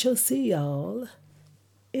that, we shall see y'all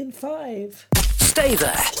in 5. Stay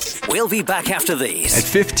there. We'll be back after these. At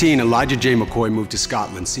 15, Elijah J. McCoy moved to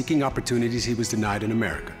Scotland seeking opportunities he was denied in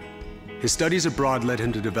America. His studies abroad led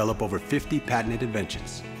him to develop over 50 patented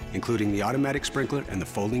inventions, including the automatic sprinkler and the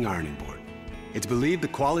folding ironing board. It's believed the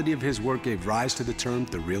quality of his work gave rise to the term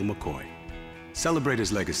The Real McCoy. Celebrate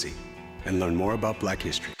his legacy and learn more about Black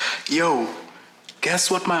history. Yo,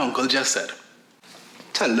 guess what my uncle just said?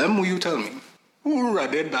 Tell them who you tell me. Who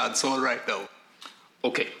ratted that's all right now.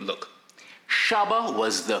 Okay, look. Shabba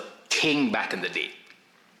was the king back in the day.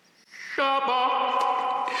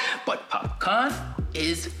 Shabba! But popcorn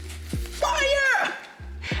is fire!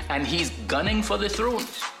 And he's gunning for the throne.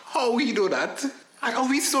 How we do that? Are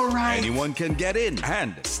we so right? Anyone can get in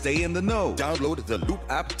and stay in the know. Download the Loop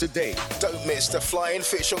app today. Don't miss the Flying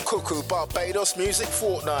Fish on Cuckoo Barbados Music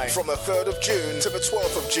Fortnight from the 3rd of June to the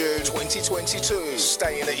 12th of June 2022.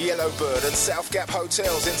 Staying at Yellowbird and South Gap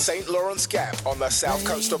Hotels in St. Lawrence Gap on the south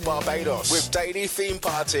coast of Barbados with daily theme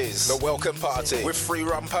parties, the Welcome Party with free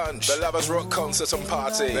rum punch, the Lovers Rock Concert and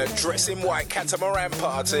Party, the Dress in White Catamaran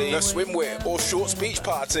Party, the Swimwear or Shorts Beach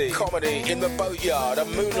Party, Comedy in the Boatyard, a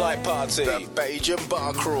Moonlight Party, the Bajan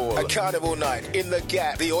Bar Crawl, a Carnival Night in the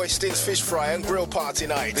Gap, the Oysters Fish Fry and Grill Party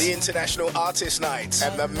Night, the International Artist Night,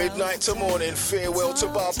 and the Midnight to Morning Farewell to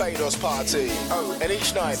Barbados Party. Oh, and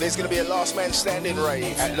each night there's going to be a last man standing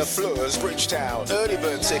rave at Le Fleurs, Bridgetown. Early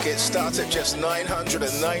bird tickets start at just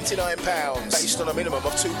 £999, based on a minimum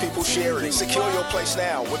of 2 people sharing. Secure your place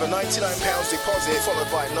now with a £99 deposit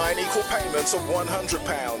followed by 9 equal payments of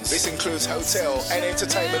 £100. This includes hotel and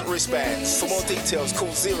entertainment wristbands. For more details, call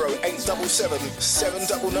 0877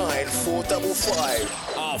 799 455.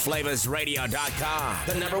 AllFlavorsRadio.com,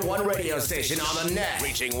 the #1 radio station on the net,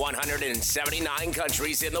 reaching 179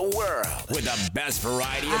 countries in the world with the best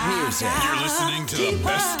variety of music. You're listening to the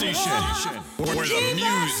best station where the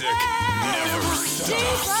music never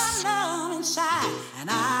stops. Love inside, and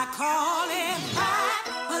I call it right,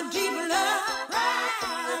 a deep love, right,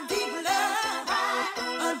 a deep love, right,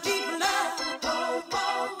 a deep love, whoa,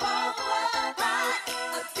 whoa, whoa, whoa, right,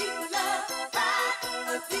 a deep love, right,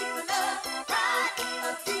 a deep love, right,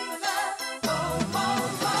 a deep love, whoa, whoa,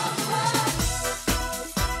 whoa,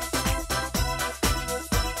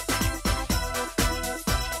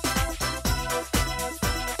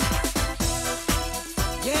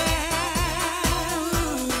 yeah.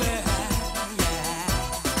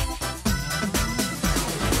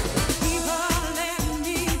 People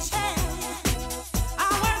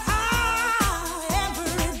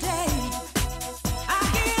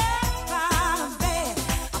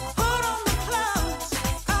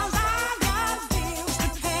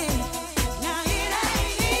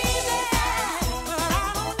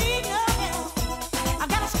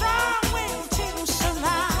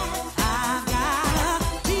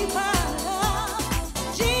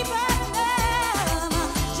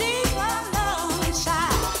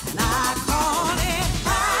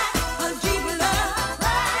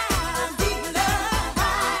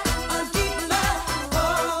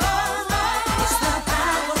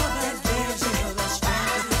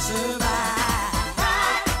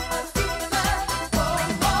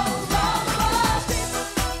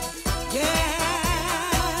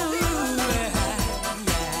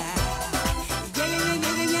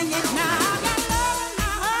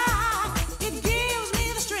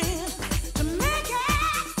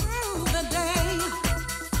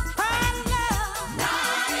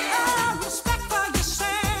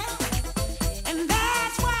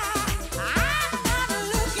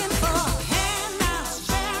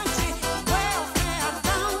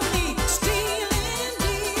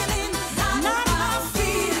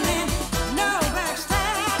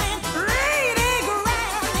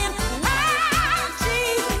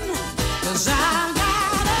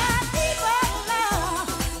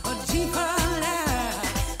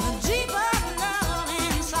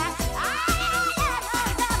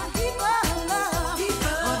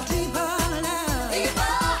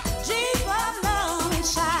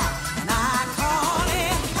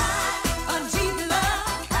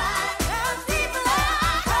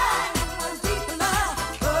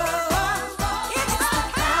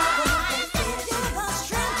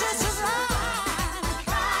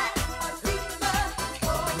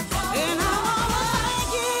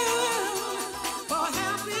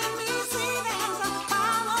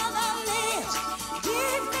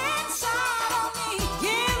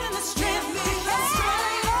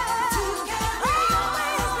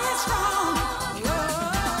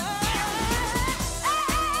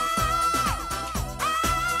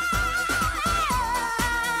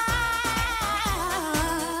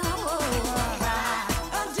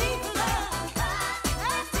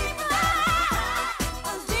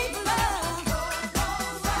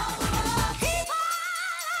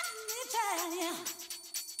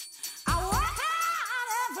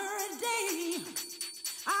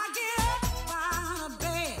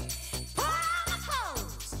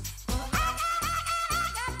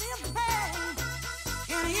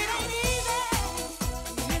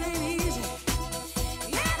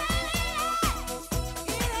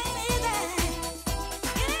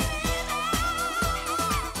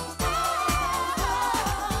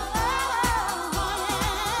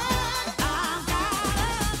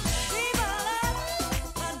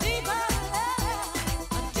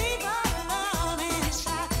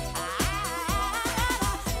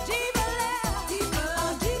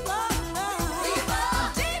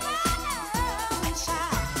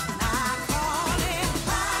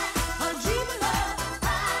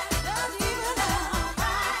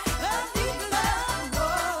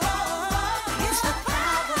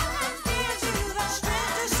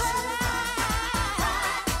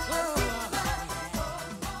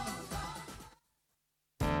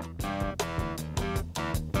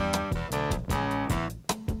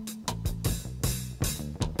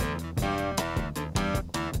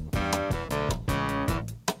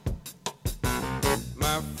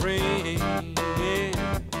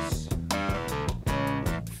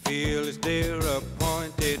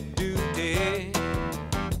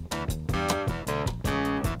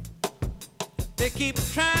They keep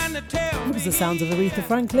trying to tell That was the sound of Aretha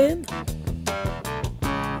Franklin.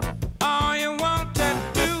 all you want to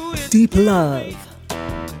do is Deep Love.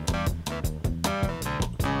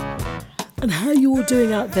 And how you all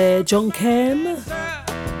doing out there, John Ken?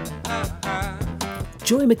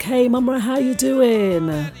 Joy McKay, Mama, how you doing?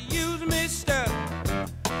 use me stuff.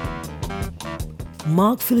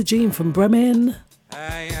 Mark Philogene from Bremen.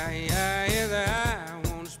 Yes, I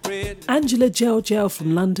want to spread. Angela Gel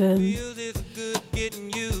from London. Feels it's good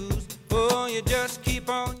getting used. Oh, you just keep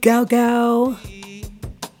on. Gal Gal.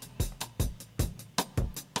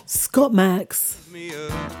 Scott Max. Me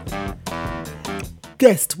up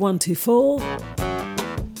Guest 124.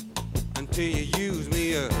 until you use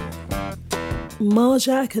me up.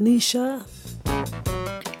 Marja, Anisha.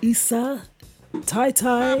 Issa. Tai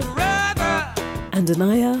Tai. And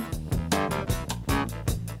Anaya.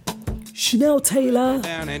 Chanel Taylor.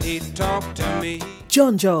 Down and he talked to me.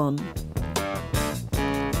 John John.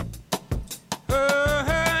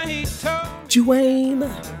 He told Duane.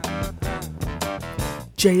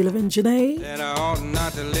 Jayla and Janae. that I ought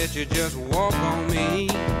not to let you just walk on me.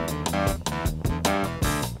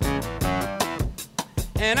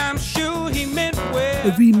 And I'm sure he meant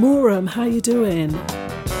well. Marie Moram, how you doing?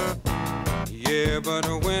 Yeah, but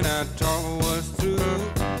when I talk was through,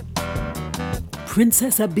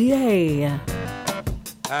 Princess Abia.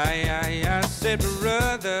 I said,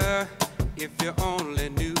 brother, if you only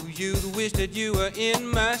knew, you'd wish that you were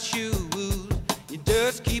in my shoes. You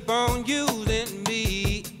just keep on using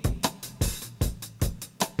me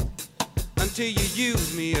until you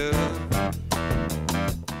use me up.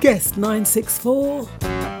 Guest 964.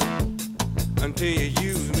 Until you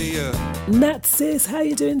use me up. Nat Sis, how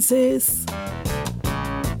you doing, sis?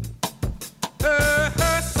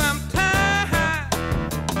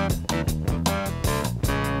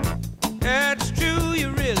 That's true,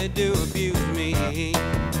 you really do abuse me.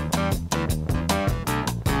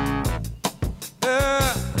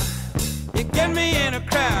 You get me in a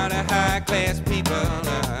crowd of high-class people,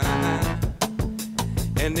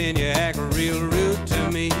 and then you act real rude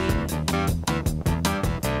to me.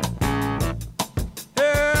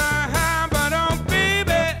 But oh,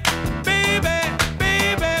 baby, baby,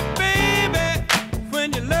 baby, baby,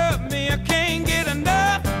 when you love me, I can't get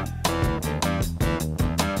enough.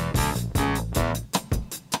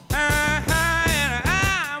 And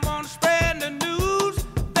I want to spread the news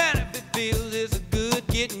that if it feels it's good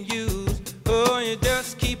getting used, oh, you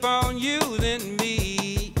just keep on using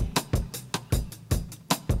me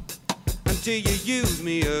until you use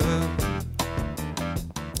me up.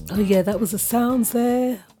 Oh yeah, that was the sounds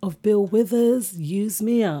there of Bill Withers, Use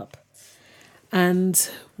Me Up. And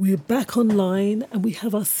we're back online and we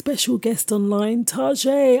have our special guest online,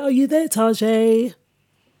 Tajay. Are you there, Tajay?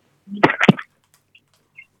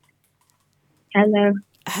 Hello.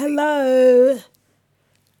 Hello.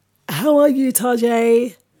 How are you,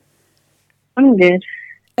 Tajay? I'm good.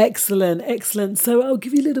 Excellent, excellent. So I'll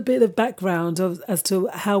give you a little bit of background as to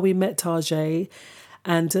how we met Tajay.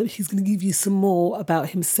 And he's going to give you some more about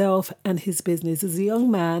himself and his business. As a young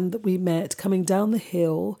man that we met coming down the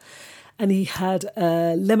hill, and he had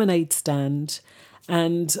a lemonade stand.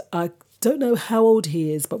 And I don't know how old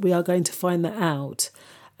he is, but we are going to find that out.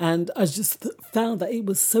 And I just found that it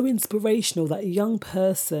was so inspirational that a young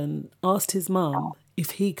person asked his mum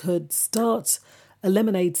if he could start a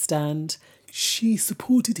lemonade stand. She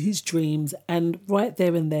supported his dreams, and right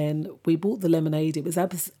there and then we bought the lemonade. It was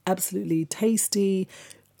absolutely tasty,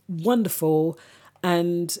 wonderful,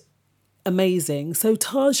 and amazing. So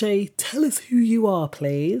Tajay, tell us who you are,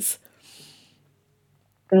 please.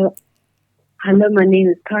 Hello, my name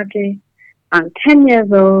is Tajay. I'm 10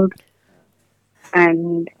 years old,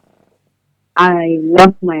 and I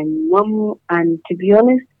love my mom. And to be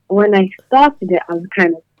honest, when I started it, I was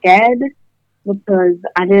kind of scared, because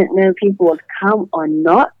I didn't know if people would come or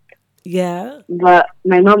not. Yeah. But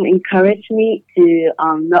my mom encouraged me to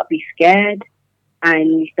not be scared,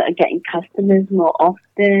 and we started getting customers more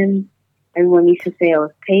often. Everyone used to say it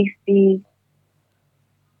was tasty.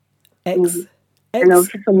 And it was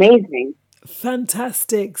just amazing.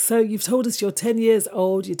 Fantastic. So you've told us you're 10 years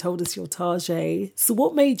old. You told us you're Tajay. So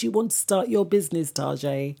what made you want to start your business,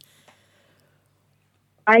 Tajay?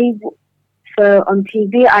 So on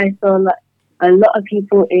TV, I saw a lot of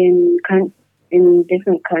people in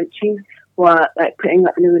different countries were like putting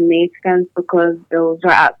up lemonade stands because it was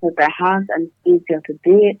right outside their house and it's easier to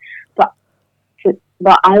do it.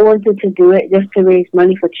 But I wanted to do it just to raise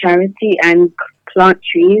money for charity and plant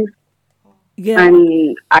trees. Yeah.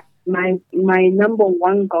 And my number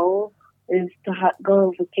one goal is to go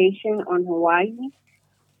on vacation on Hawaii.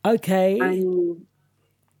 Okay. And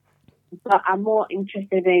but I'm more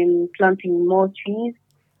interested in planting more trees.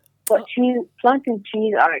 But planting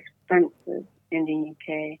trees are expensive in the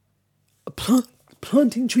UK.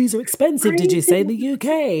 Planting trees are expensive, did you say, in the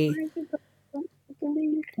UK?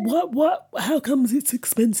 What? How comes it's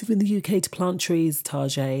expensive in the UK to plant trees,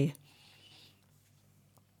 Tajay?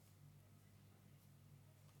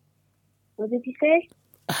 What did you say?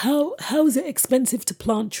 How is it expensive to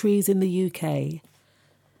plant trees in the UK?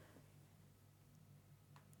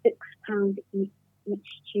 £6 each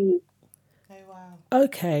tree. Oh wow.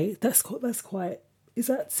 Okay, that's quite. Is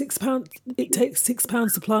that £6? It takes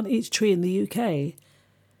 £6 to plant each tree in the UK.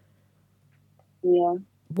 Yeah.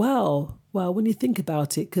 Wow. Well, when you think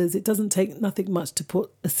about it, because it doesn't take nothing much to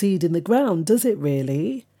put a seed in the ground, does it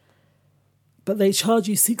really? But they charge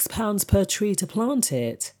you £6 per tree to plant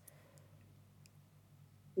it.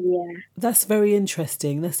 Yeah. That's very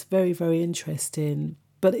interesting. That's very, very interesting.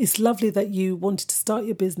 But it's lovely that you wanted to start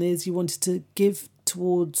your business. You wanted to give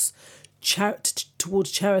towards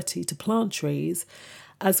charity to plant trees,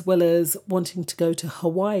 as well as wanting to go to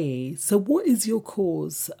Hawaii. So what is your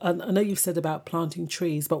cause? And I know you've said about planting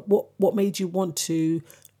trees, but what made you want to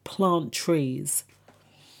plant trees?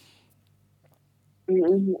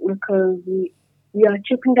 Because we are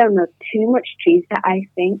chopping down too much trees that I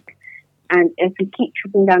think, and if we keep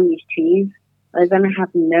chopping down these trees, we're going to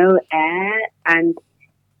have no air, and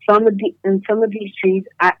some of these trees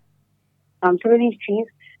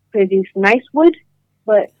produce nice wood,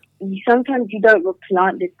 but sometimes you don't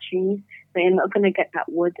replant the trees, so you're not going to get that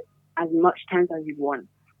wood as much times as you want.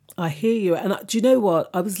 I hear you. And do you know what?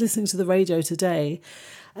 I was listening to the radio today,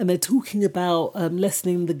 and they're talking about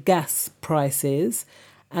lessening the gas prices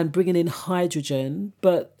and bringing in hydrogen,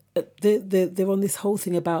 but they're on this whole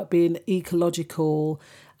thing about being ecological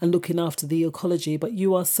and looking after the ecology. But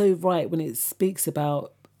you are so right when it speaks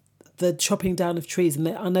about the chopping down of trees. And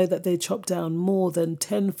I know that they chop down more than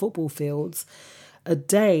 10 football fields a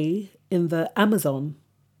day in the Amazon.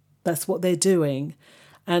 That's what they're doing.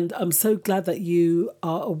 And I'm so glad that you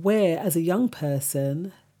are aware as a young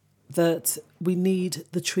person that we need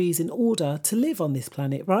the trees in order to live on this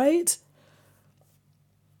planet, right?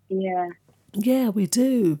 Yeah. Yeah, we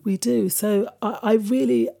do. We do. So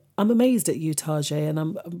I'm amazed at you, Tajay.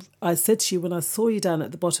 And I said to you when I saw you down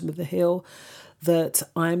at the bottom of the hill that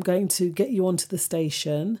I'm going to get you onto the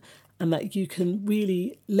station and that you can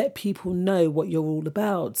really let people know what you're all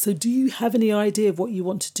about. So do you have any idea of what you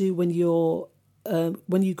want to do when you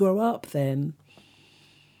grow up then?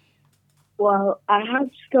 Well, I have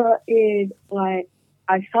started, I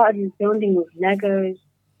started building with Legos,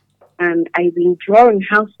 and I've been drawing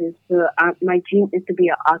houses, so my dream is to be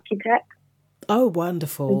an architect. Oh,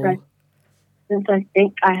 wonderful. Since I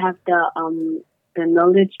think I have the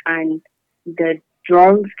knowledge and the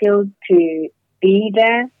drawing skills to be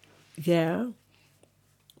there. Yeah.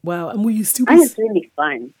 Wow. And will you still be... And it's really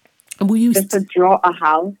fun. And will you... Just to draw a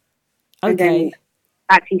house and then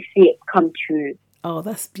actually see it come true. Oh,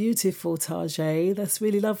 that's beautiful, Tajay. That's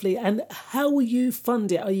really lovely. And how will you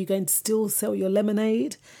fund it? Are you going to still sell your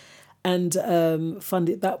lemonade and fund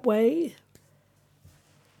it that way?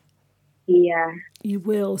 Yeah. You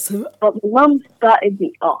will. So, but Mum started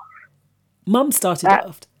me off. Mum started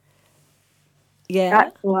off. Yeah.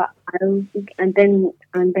 That's what I was thinking.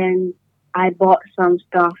 And then I bought some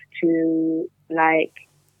stuff to make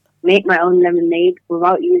my own lemonade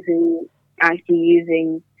without actually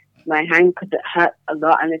using my hand, because it hurts a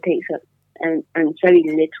lot and it takes and it's very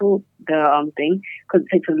little, the thing, because it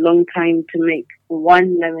takes a long time to make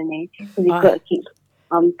one lemonade, because you've got to keep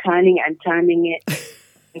turning it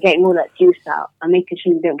and getting all that juice out and making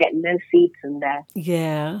sure you don't get no seeds in there.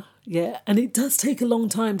 Yeah, and it does take a long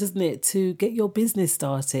time, doesn't it, to get your business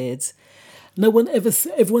started.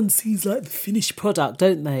 Everyone sees the finished product,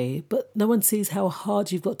 don't they? But no one sees how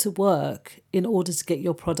hard you've got to work in order to get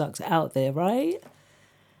your product out there, right?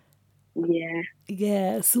 Yeah.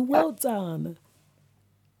 Yeah, so well done.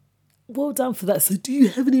 Well done for that. So do you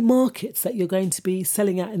have any markets that you're going to be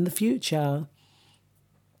selling at in the future?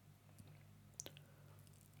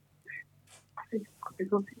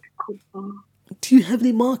 Do you have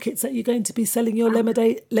any markets that you're going to be selling your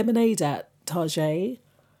lemonade at, Tajay?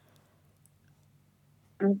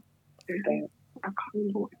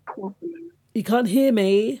 You can't hear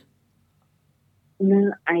me?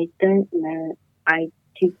 No, I don't know. I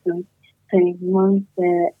keep saying Mum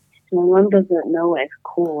said my mum doesn't know what it's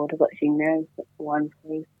called, but she knows one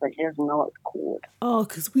place, but she doesn't know what it's called. Oh,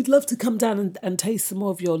 because we'd love to come down and taste some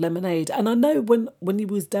more of your lemonade. And I know when you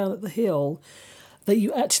was down at the hill that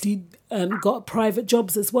you actually got private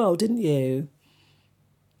jobs as well, didn't you?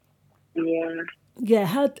 Yeah.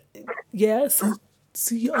 Yeah. So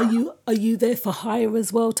So are you there for hire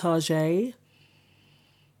as well, Tajay?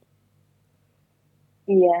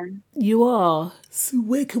 Yeah. You are. So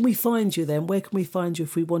where can we find you then? Where can we find you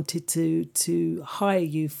if we wanted to hire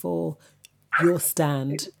you for your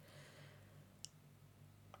stand?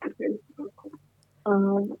 Tajay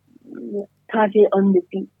on the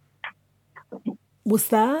beat. What's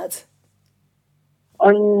that?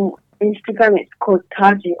 On Instagram, it's called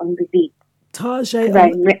Tajay on the beat. Tajay.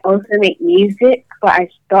 Because I also make music, but I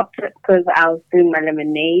stopped it because I was doing my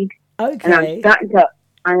lemonade. Okay. And I'm starting to,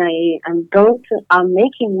 I'm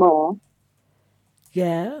making more.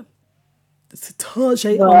 Yeah. It's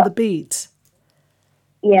Tajay on the beat.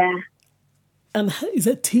 Yeah. And is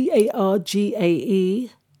it TARGAE?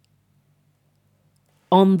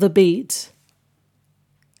 On the beat?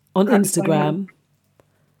 On Instagram?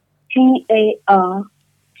 TARJAE.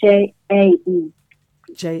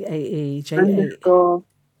 JAE.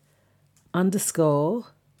 Underscore.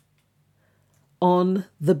 On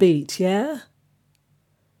the beat, yeah?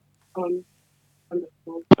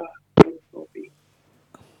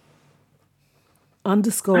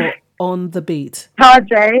 Underscore on the beat.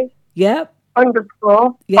 Tajay. Yep.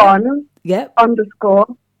 Underscore. Yep. On. Yep.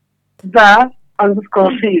 Underscore. The.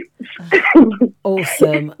 Underscore beat.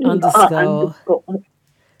 Awesome. Underscore.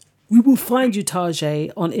 We will find you,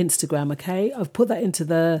 Tajay, on Instagram, okay? I've put that into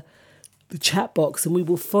the chat box and we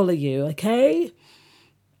will follow you, okay?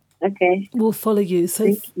 Okay. We'll follow you.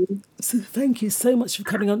 Thank you. So thank you so much for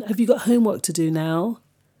coming on. Have you got homework to do now?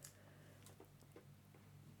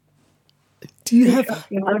 Do you have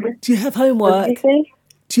homework? Do you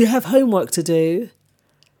have homework to do?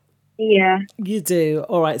 Yeah. You do.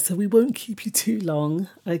 All right. So we won't keep you too long.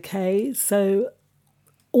 Okay. So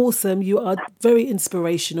awesome. You are very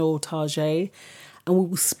inspirational, Tajay. And we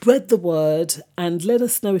will spread the word and let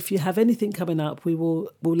us know if you have anything coming up. We'll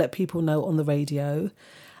let people know on the radio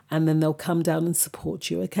and then they'll come down and support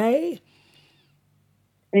you. Okay.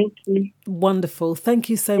 Thank you. Wonderful. Thank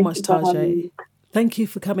you so much, Tajay. Thank you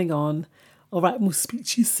for coming on. All right, and we'll speak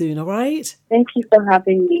to you soon, all right? Thank you for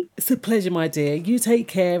having me. It's a pleasure, my dear. You take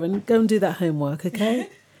care and go and do that homework, okay?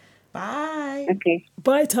 Bye. Okay.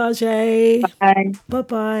 Bye, Tajay. Bye.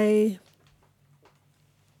 Bye-bye.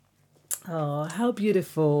 Oh, how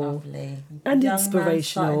beautiful. Lovely. And Young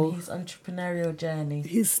inspirational. Man starting his entrepreneurial journey.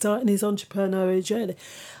 He's starting his entrepreneurial journey.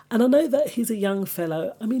 And I know that he's a young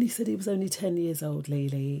fellow. I mean, he said he was only 10 years old,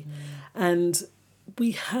 Lily. And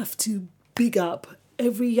we have to big up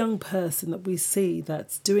every young person that we see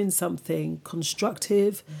that's doing something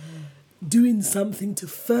constructive, doing something to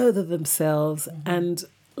further themselves. And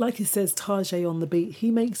like he says, Tajay on the beat, he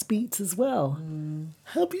makes beats as well.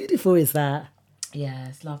 How beautiful is that? Yeah,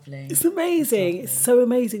 it's lovely. It's amazing. It's so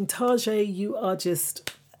amazing. Tajay, you are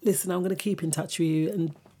just... Listen, I'm going to keep in touch with you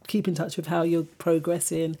and keep in touch with how you're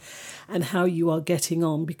progressing and how you are getting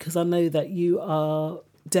on, because I know that you are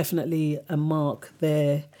definitely a mark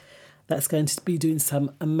there that's going to be doing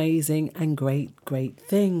some amazing and great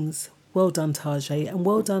things. Well done, Tajay, and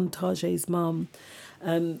well done, Tajay's mum.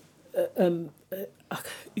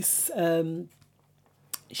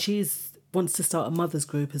 She's wants to start a mother's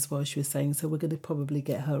group as well, she was saying, so we're going to probably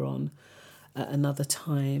get her on at another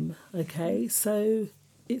time. Okay, so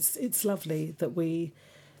it's lovely that we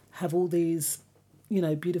have all these,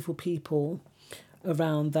 beautiful people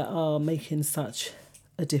around that are making such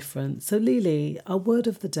a difference. So Lily, our word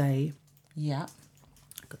of the day. Yeah.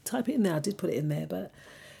 Type it in there. I did put it in there, but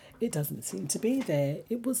it doesn't seem to be there.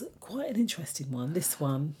 It was quite an interesting one, this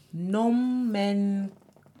one. Nomenclature.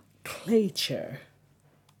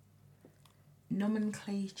 Yeah.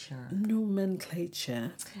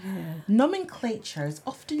 Nomenclature is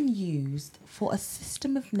often used for a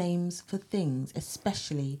system of names for things,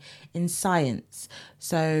 especially in science.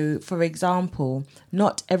 So, for example,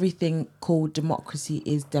 not everything called democracy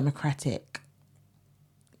is democratic.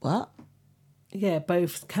 What? Yeah,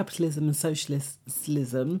 both capitalism and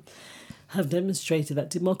socialism have demonstrated that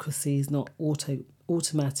democracy is not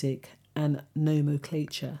automatic and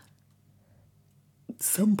nomenclature.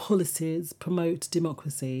 Some policies promote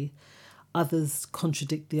democracy, others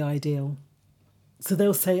contradict the ideal. So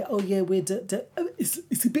they'll say, oh yeah,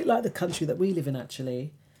 it's a bit like the country that we live in,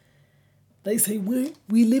 actually. They say, we're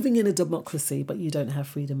living in a democracy, but you don't have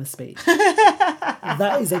freedom of speech.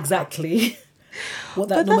 That is exactly what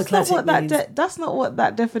that nomenclature means. That's not what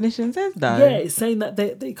that definition says, though. Yeah, it's saying that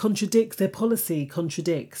they contradict, their policy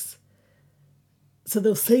contradicts. So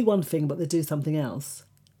they'll say one thing, but they do something else.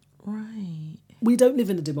 Right. We don't live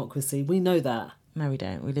in a democracy. We know that. No, we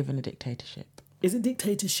don't. We live in a dictatorship. Is it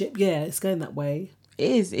dictatorship? Yeah, it's going that way.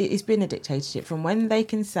 It is. It's been a dictatorship from when they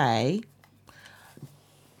can say,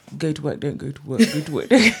 go to work, don't go to work, go to work,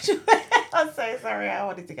 don't go to work. I'm so sorry, I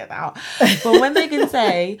wanted to get that out. But when they can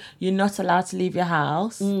say you're not allowed to leave your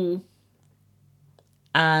house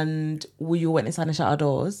and we all went inside and shut our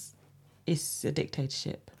doors, it's a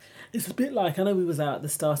dictatorship. It's a bit like, I know we was out at the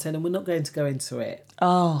start end and we're not going to go into it.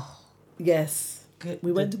 Oh. Yes.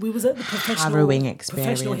 We was at the harrowing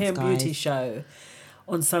experience, professional hair and beauty show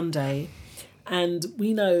on Sunday, and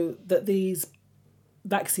we know that these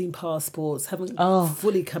vaccine passports haven't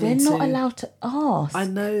fully come into... They're not allowed to ask. I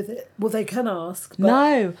know that... Well, they can ask, but...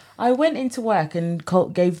 No. I went into work and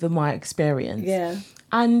gave them my experience. Yeah.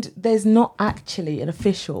 And there's not actually an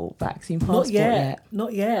official vaccine passport yet.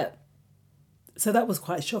 Not yet. So that was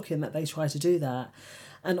quite shocking that they tried to do that.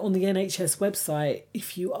 And on the NHS website,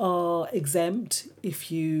 if you are exempt,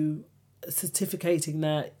 if you certificating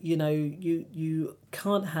that, you know, you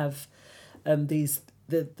can't have the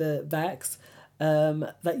vax,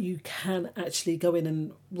 that you can actually go in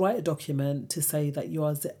and write a document to say that you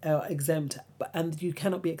are exempt and you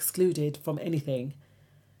cannot be excluded from anything.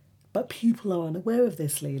 But people are unaware of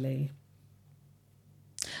this, Lily.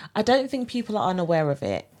 I don't think people are unaware of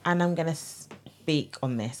it, and I'm going to speak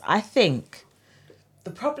on this. I think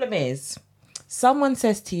the problem is someone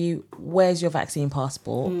says to you, where's your vaccine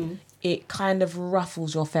passport? It kind of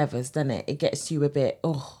ruffles your feathers, doesn't it? It gets you a bit,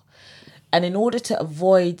 And in order to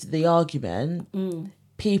avoid the argument,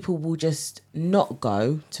 people will just not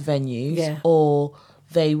go to venues or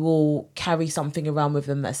they will carry something around with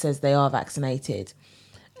them that says they are vaccinated.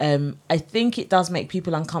 I think it does make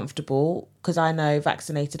people uncomfortable because I know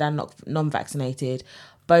vaccinated and non-vaccinated,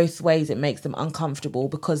 both ways it makes them uncomfortable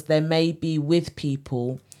because they may be with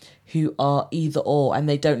people who are either or and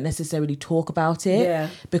they don't necessarily talk about it. Yeah.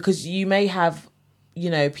 Because you may have, you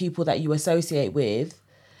know, people that you associate with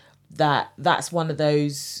that's one of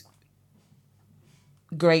those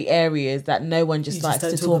grey areas that no one just likes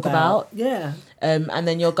to talk about. Yeah. And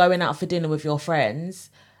then you're going out for dinner with your friends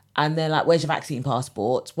and they're like, where's your vaccine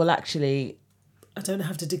passport? Well, actually, I don't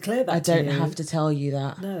have to declare that. I don't have to tell you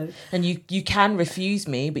that. No. And you can refuse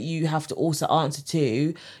me, but you have to also answer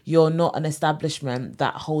to, you're not an establishment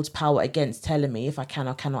that holds power against telling me if I can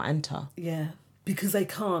or cannot enter. Yeah. Because they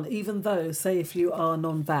can't, even though, say if you are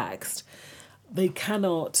non-vaxxed, they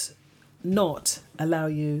cannot not allow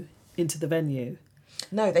you into the venue.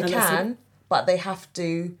 No, they can, but they have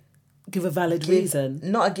to give a valid reason.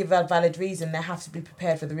 Not give a valid reason. They have to be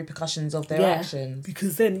prepared for the repercussions of their actions.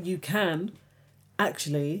 Because then you can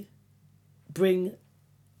actually bring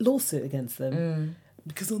lawsuit against them.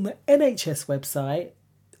 Because on the NHS website,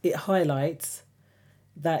 it highlights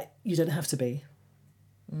that you don't have to be.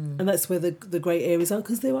 And that's where the grey areas are,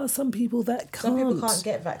 because there are some people that can't. Some people can't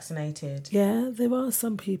get vaccinated. Yeah, there are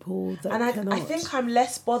some people that cannot. I think I'm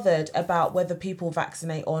less bothered about whether people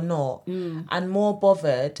vaccinate or not, and more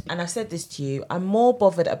bothered, and I've said this to you, I'm more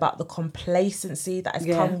bothered about the complacency that has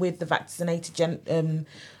come with the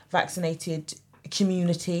vaccinated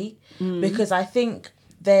community, because I think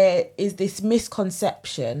there is this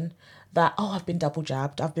misconception that, I've been double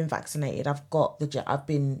jabbed, I've been vaccinated, I've got the jab,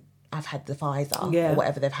 I've had the Pfizer or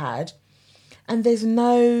whatever they've had. And there's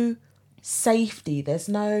no safety, there's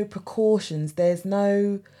no precautions, there's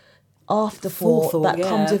no afterthought that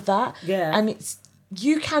comes with that. Yeah. And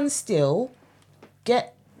you can still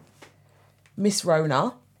get Miss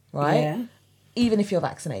Rona, right? Yeah. Even if you're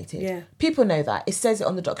vaccinated. Yeah. People know that. It says it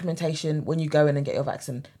on the documentation when you go in and get your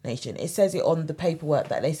vaccination. It says it on the paperwork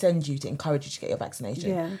that they send you to encourage you to get your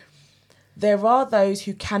vaccination. Yeah. There are those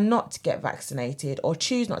who cannot get vaccinated or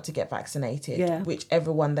choose not to get vaccinated, whichever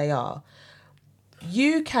one they are.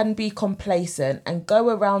 You can be complacent and go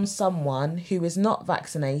around someone who is not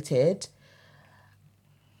vaccinated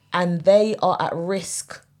and they are at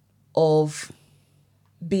risk of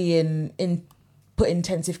being put in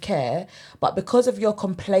intensive care, but because of your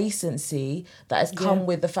complacency that has come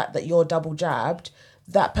with the fact that you're double jabbed,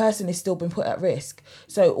 that person has still been put at risk.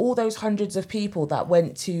 So all those hundreds of people that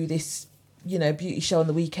went to this, beauty show on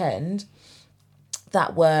the weekend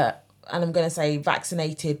that were, and I'm going to say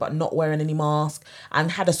vaccinated but not wearing any mask and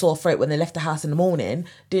had a sore throat when they left the house in the morning,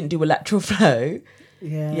 didn't do a lateral flow.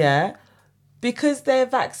 Yeah. Because they're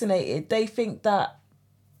vaccinated, they think that,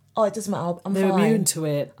 it doesn't matter, They're fine. immune to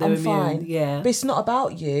it. They're immune, fine. yeah. But it's not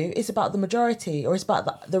about you. It's about the majority, or it's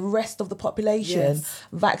about the rest of the population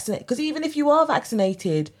vaccinated. Because even if you are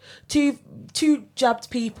vaccinated, two jabbed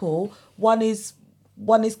people, one is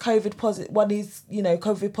COVID positive, one is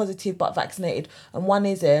COVID positive but vaccinated, and one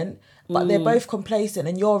isn't. But they're both complacent,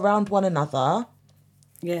 and you're around one another.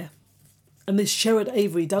 Yeah. And this Sherrod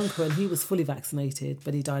Avery Duncan, he was fully vaccinated,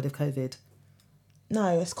 but he died of COVID.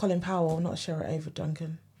 No, it's Colin Powell, not Sherrod Avery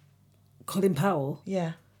Duncan. Colin Powell?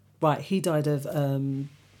 Yeah. Right, he died of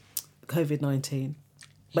COVID-19.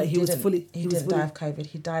 But he didn't die of COVID.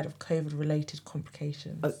 He died of COVID-related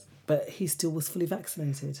complications. But he still was fully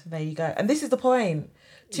vaccinated. There you go. And this is the point.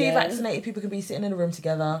 Two vaccinated people can be sitting in a room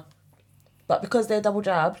together, but because they're double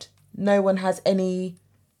jabbed, no one has any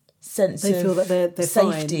sense of feel that they're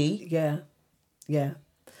safety. Fine. Yeah, yeah.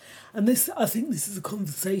 And I think this is a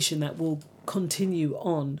conversation that will continue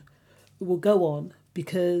on. It will go on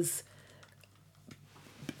because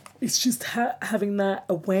it's just having that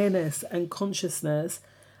awareness and consciousness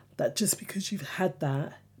that just because you've had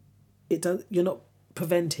that, you're not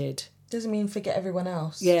prevented. Doesn't mean forget everyone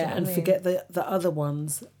else. Yeah, and forget the other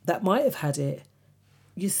ones that might have had it.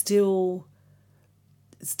 You still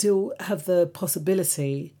have the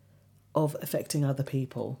possibility of affecting other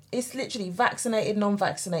people. It's literally vaccinated,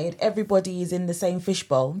 non-vaccinated. Everybody is in the same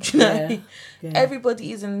fishbowl. Do you know? Yeah.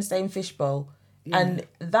 Everybody is in the same fishbowl, and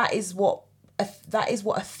that is what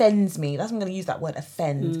offends me. I'm going to use that word,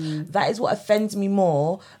 offend. That is what offends me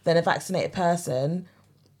more than a vaccinated person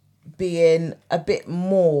being a bit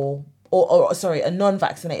more, or a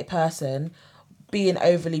non-vaccinated person being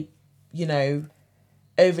overly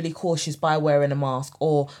cautious by wearing a mask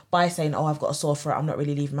or by saying, oh, I've got a sore throat, I'm not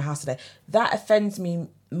really leaving my house today. That offends me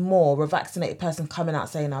more. A vaccinated person coming out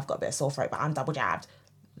saying, I've got a bit of sore throat, but I'm double jabbed.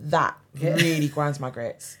 That really grinds my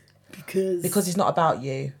grits. Because it's not about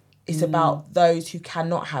you. It's about those who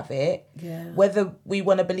cannot have it. Yeah. Whether we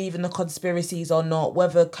want to believe in the conspiracies or not,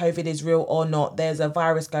 whether COVID is real or not, there's a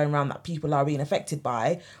virus going around that people are being affected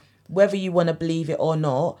by. Whether you want to believe it or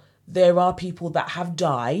not, there are people that have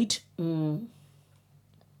died. And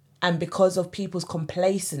because of people's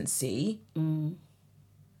complacency,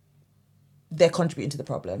 they're contributing to the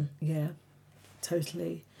problem. Yeah,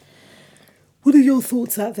 totally. What are your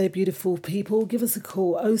thoughts out there, beautiful people? Give us a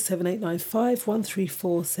call, 07895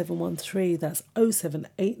 134 713. That's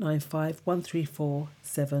 07895 134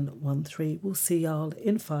 713. We'll see y'all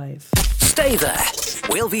in 5. Stay there.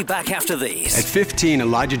 We'll be back after these. At 15,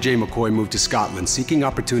 Elijah J. McCoy moved to Scotland seeking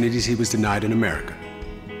opportunities he was denied in America.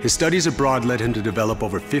 His studies abroad led him to develop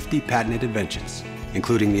over 50 patented inventions,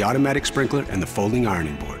 including the automatic sprinkler and the folding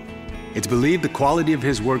ironing board. It's believed the quality of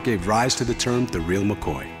his work gave rise to the term The Real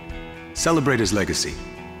McCoy. Celebrate his legacy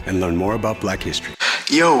and learn more about Black history.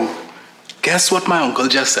 Yo, guess what my uncle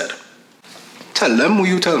just said? Tell them who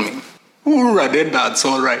you tell me. Already, that's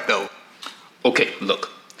all right though. Okay,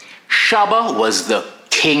 look. Shabba was the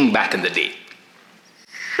king back in the day.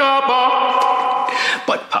 Shabba!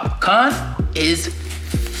 But Popcorn is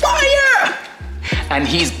fire! And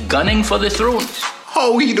he's gunning for the throne.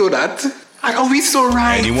 How he do that? Are we so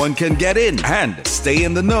right? Anyone can get in and stay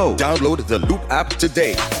in the know. Download the Loop app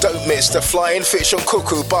today. Don't miss the Flying Fish on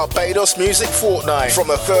Cuckoo Barbados Music Fortnight from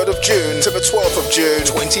the 3rd of June to the 12th of June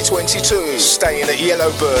 2022. Staying at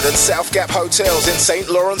Yellowbird and South Gap Hotels in St.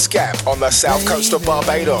 Lawrence Gap on the south coast of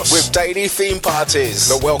Barbados with daily theme parties,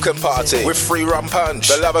 the welcome party with free rum punch,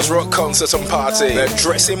 the Lovers Rock concert and party, the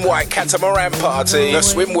Dress in White catamaran party, the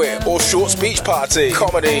Swim Whip or Shorts Beach party,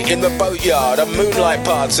 comedy in the boatyard, a moonlight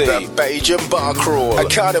party, the Bajan Bar Crawl, a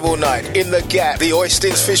carnival night in the Gap, the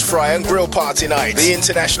Oystins Fish Fry and Grill Party night, the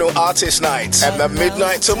International Artist Night, and the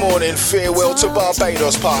midnight to morning Farewell to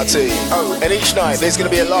Barbados party. Oh, and each night there's going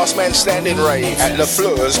to be a last man standing rave at Le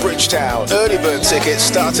Fleurs, Bridgetown. Early bird tickets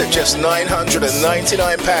start at just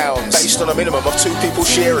 £999, based on a minimum of 2 people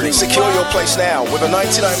sharing. Secure your place now with a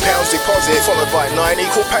 £99 deposit followed by 9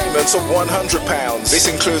 equal payments of £100. This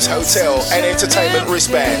includes hotel and entertainment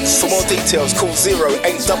wristbands. For more details, call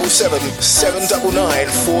 0877 799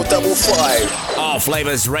 455.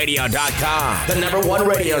 AllFlavorsRadio.com, the #1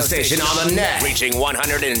 radio station on the net, reaching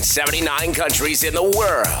 179 countries in the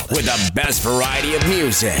world with the best variety of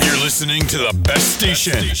music. You're listening to the best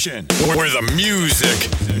station where the music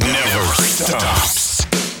never stops.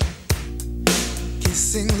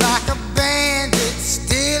 Kissing like a bandit,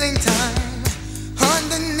 stealing time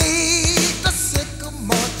underneath the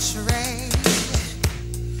sycamore tree.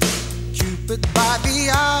 Cupid by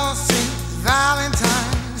the all St.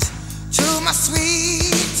 Valentine's to my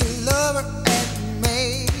sweet lover and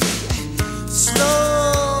me.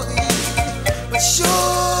 Slowly but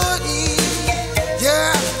surely, your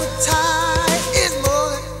appetite is more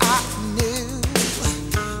than I knew.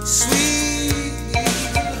 Sweetly,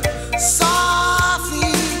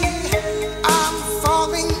 softly, I'm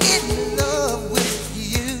falling in love with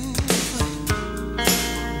you.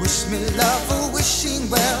 Wish me love or wishing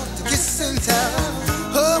well to kiss and tell.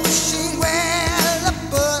 Oh, wishing well a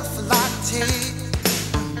butterfly take.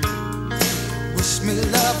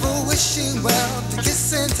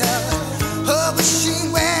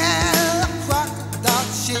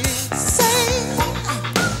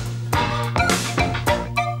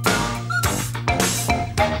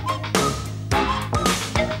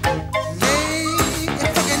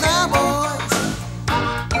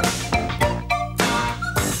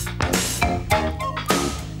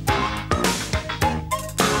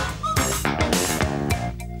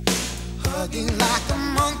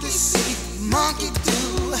 monkey do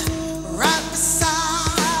right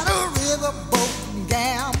beside a riverboat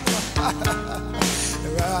gamble.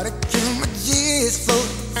 Erotic images float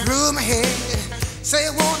through my head. Say I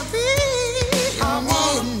wanna be a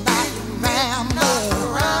midnight rambler.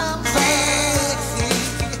 Crazy,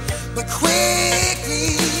 but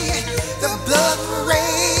quickly the blood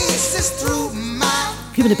races through my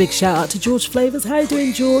Giving a big shout out to George Flavors. How you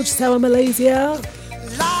doing, George? Sour Malaysia.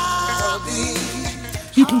 lobby.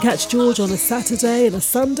 You can catch George on a Saturday and a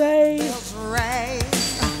Sunday.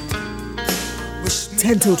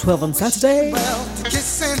 10 till 12 on Saturday.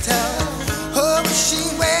 Kiss and tell her she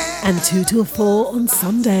wears. And 2 till 4 on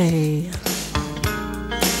Sunday.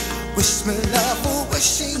 Wish me love, oh,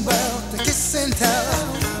 wishing well. To kiss and tell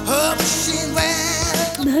her she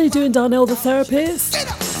wears. And how you doing, Darnell the therapist?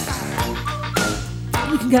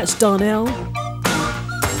 You can catch Darnell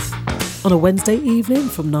on a Wednesday evening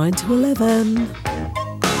from 9 to 11.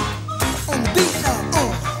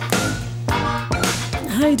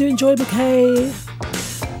 How you doing, Joy McKay?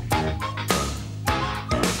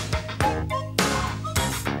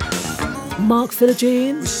 Mark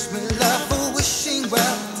Philogene.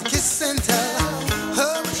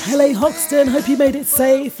 Hello, Hoxton. Hope you made it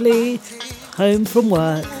safely home from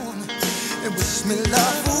work.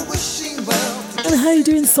 And how you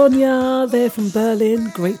doing, Sonia? They're from Berlin.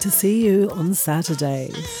 Great to see you on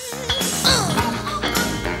Saturday.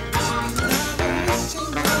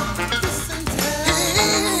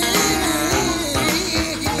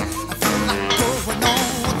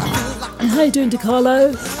 And how you doing,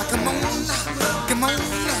 DiCarlo?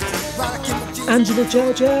 Angela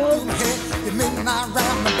Jojo.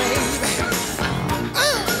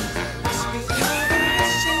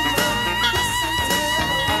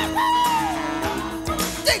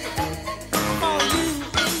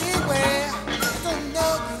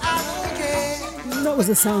 That was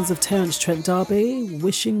the sounds of Terence Trent D'Arby,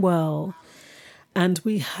 Wishing Well. And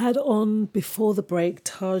we had on before the break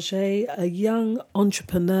Tajay, a young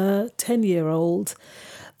entrepreneur, 10-year-old,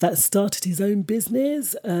 that started his own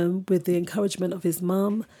business with the encouragement of his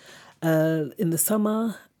mum in the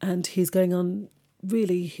summer. And he's going on,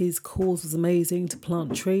 really, his cause was amazing, to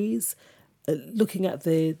plant trees, looking at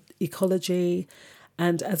the ecology.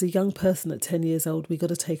 And as a young person at 10 years old, we got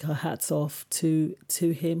to take our hats off to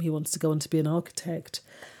him. He wants to go on to be an architect.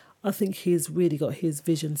 I think he's really got his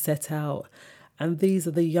vision set out. And these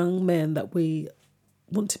are the young men that we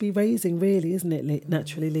want to be raising, really, isn't it,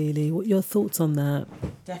 naturally, Lily? What are your thoughts on that?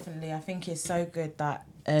 Definitely. I think it's so good that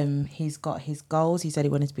he's got his goals. He said he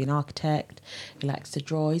wanted to be an architect. He likes to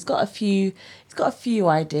draw. He's got a few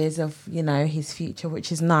ideas of, his future,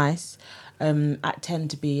 which is nice. At 10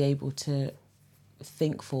 to be able to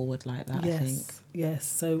think forward like that, Yes, I think. yes.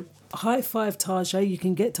 So high five Tajay. You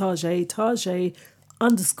can get Tajay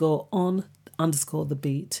 _on_the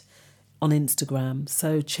beat on Instagram.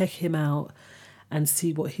 So check him out and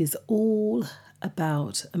see what he's all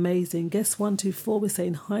about. Amazing. Guest 124, we're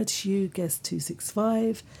saying hi to you. Guest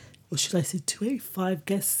 265, or should I say 285?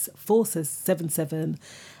 Guest 477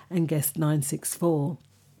 and guest 964.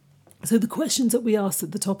 So the questions that we asked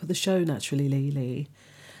at the top of the show, naturally, Lily,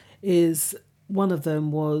 is one of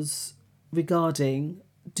them was regarding,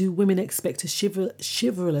 do women expect a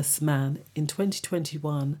chivalrous man in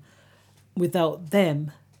 2021 without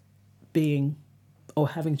them being or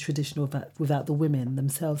having traditional, without the women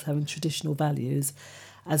themselves having traditional values,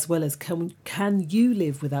 as well as can you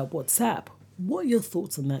live without WhatsApp? What are your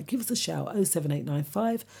thoughts on that? Give us a shout,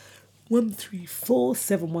 07895 134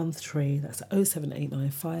 713. That's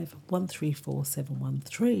 07895 134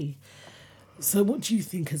 713. So what do you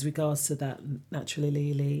think as regards to that, naturally,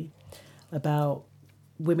 Lily, about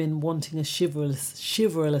women wanting a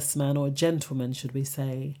chivalrous man, or a gentleman, should we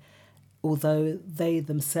say, although they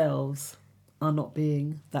themselves are not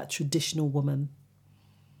being that traditional woman?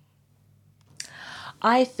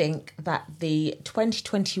 I think that the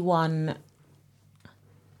 2021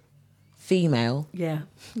 female... Yeah.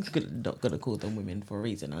 I'm not going to call them women for a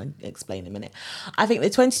reason. I'll explain in a minute. I think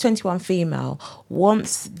the 2021 female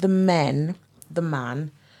wants the man,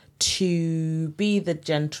 to be the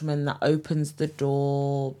gentleman that opens the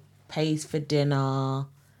door, pays for dinner,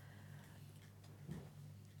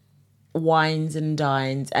 wines and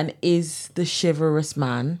dines, and is the chivalrous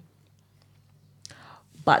man.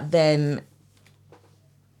 But then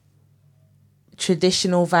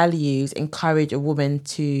traditional values encourage a woman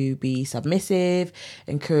to be submissive,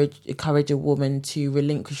 encourage a woman to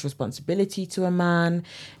relinquish responsibility to a man,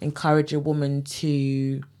 encourage a woman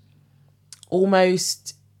to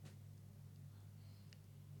almost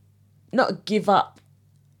not give up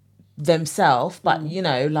themselves, but you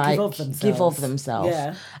know, like give of themselves.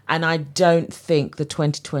 Yeah. And I don't think the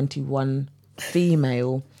 2021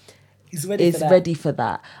 female is ready for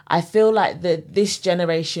that. I feel like this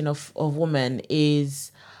generation of women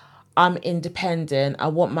is, I'm independent. I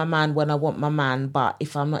want my man when I want my man, but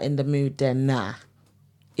if I'm not in the mood, then nah.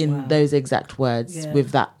 In those exact words,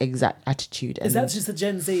 with that exact attitude. Is that just the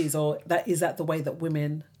Gen Zs, or is that the way that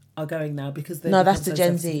women are going now? Because no, that's the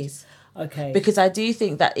Gen Zs. Okay. Because I do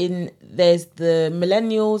think that there's the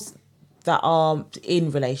millennials that are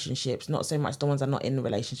in relationships, not so much the ones that are not in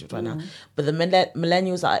relationships right now, but the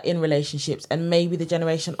millennials that are in relationships, and maybe the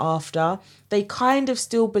generation after, they kind of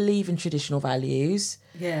still believe in traditional values.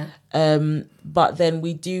 Yeah. But then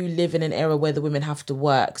we do live in an era where the women have to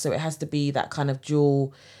work, so it has to be that kind of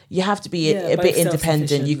dual. You have to be a bit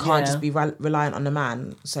independent. You can't just be reliant on the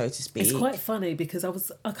man, so to speak. It's quite funny because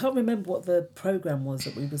I can't remember what the program was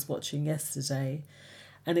that we was watching yesterday,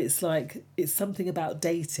 and it's like it's something about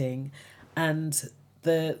dating, and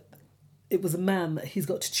it was a man that he's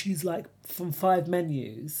got to choose like from 5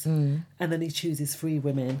 menus, and then he chooses 3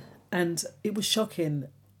 women, and it was shocking.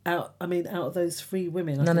 Out of those 3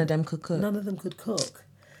 women, none of them could cook. None of them could cook,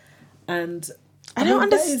 and I don't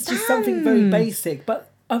understand. It's just something very basic, but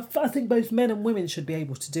I think both men and women should be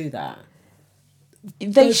able to do that.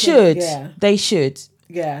 They should. They should.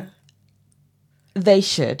 Yeah. They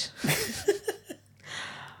should.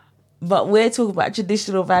 But we're talking about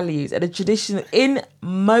traditional values, and in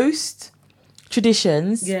most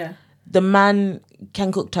traditions, the man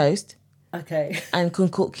can cook toast. Okay. And can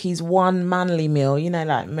cook his one manly meal. You know,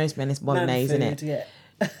 like most men, it's bolognese, isn't it? Yeah.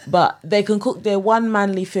 But they can cook their one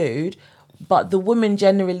manly food, but the woman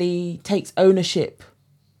generally takes ownership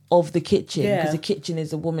of the kitchen, because the kitchen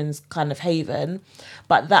is a woman's kind of haven.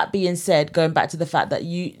 But that being said, going back to the fact that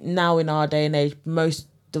now in our day and age, most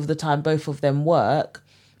of the time both of them work,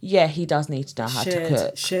 he does need to know how to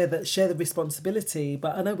cook. Share the responsibility,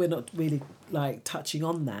 but I know we're not really like touching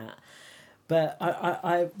on that. But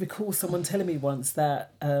I recall someone telling me once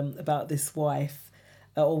that about this wife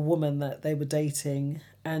or woman that they were dating,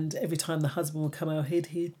 and every time the husband would come out,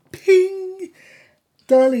 he'd ping,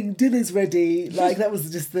 darling, dinner's ready. Like that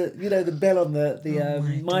was just the bell on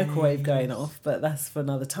the microwave going off. But that's for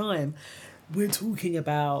another time. We're talking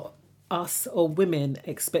about us or women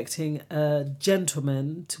expecting a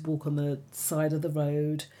gentleman to walk on the side of the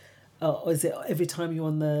road, or is it every time you're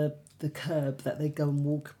on the curb that they go and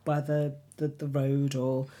walk by the road,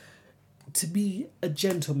 or to be a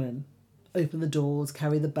gentleman, open the doors,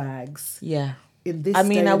 carry the bags. Yeah. In this, I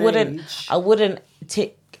mean, I wouldn't age,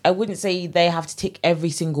 I wouldn't say they have to tick every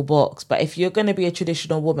single box, but if you're going to be a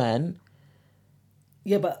traditional woman,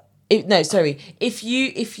 if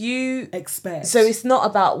you expect, so it's not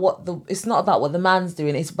about what the man's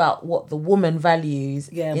doing, it's about what the woman values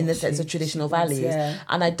in the sense of traditional values.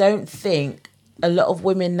 And I don't think a lot of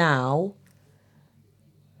women now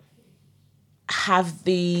have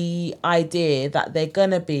the idea that they're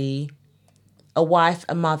gonna be a wife,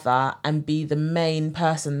 a mother, and be the main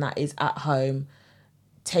person that is at home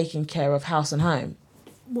taking care of house and home.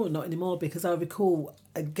 Well, not anymore, because I recall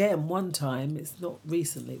again one time, it's not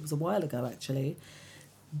recently, it was a while ago actually,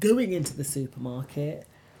 going into the supermarket,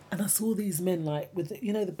 and I saw these men like with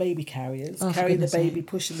the baby carriers, carrying the baby,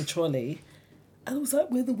 pushing the trolley. And I was like,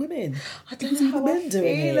 we're the women. I don't know how I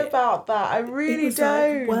feel about that. I really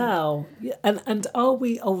don't. Like, wow. Yeah. And are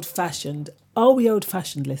we old-fashioned? Are we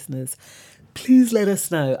old-fashioned, listeners? Please let us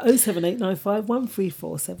know. 07895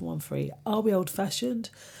 134 713. Are we old-fashioned?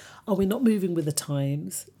 Are we not moving with the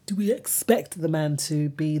times? Do we expect the man to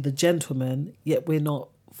be the gentleman, yet we're not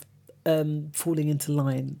falling into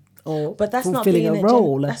line? But that's not being being a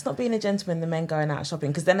role. That's not being a gentleman. The men going out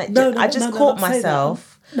shopping, because then I just caught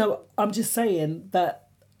myself. No, I'm just saying that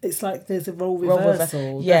it's like there's a role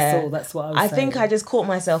reversal. Yeah, that's what I was saying. I think I just caught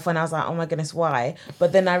myself when I was like, oh my goodness, why?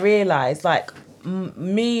 But then I realised, like,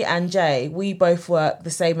 me and Jay, we both work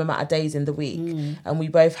the same amount of days in the week, and we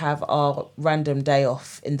both have our random day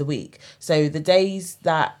off in the week. So the days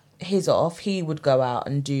that he's off, he would go out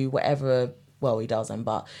and do whatever. Well, he doesn't,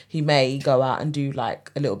 but he may go out and do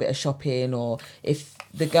like a little bit of shopping, or if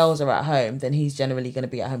the girls are at home, then he's generally going to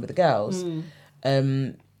be at home with the girls.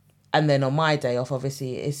 And then on my day off,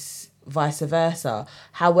 obviously, it's vice versa.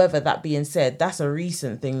 However, that being said, that's a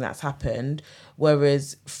recent thing that's happened,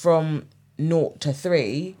 whereas from 0 to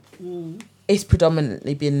 3, it's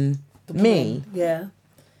predominantly been me. Yeah.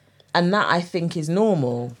 And that, I think, is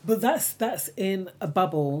normal. But that's in a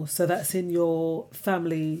bubble, so that's in your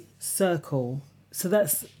family circle. So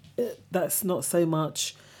that's not so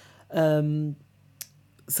much,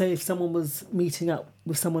 say if someone was meeting up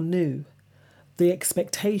with someone new, the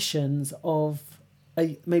expectations of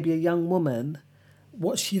maybe a young woman,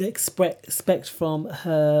 what she'd expect from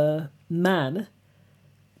her man.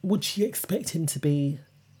 Would she expect him to be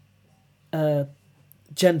a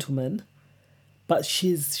gentleman? But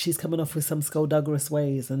she's coming off with some skullduggerous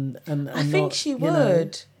ways and I think she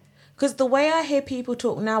would. Because the way I hear people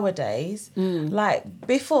talk nowadays, like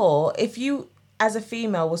before, if you as a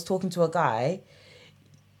female was talking to a guy,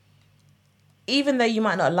 even though you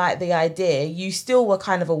might not like the idea, you still were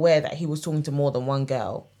kind of aware that he was talking to more than one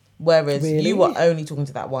girl. Whereas you were only talking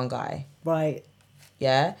to that one guy. Right.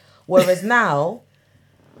 Yeah. Whereas now,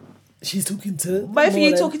 she's talking to both of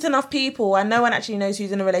you talking to enough people, and no one actually knows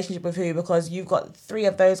who's in a relationship with who, because you've got 3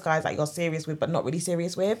 of those guys that you're serious with but not really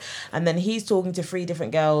serious with, and then he's talking to 3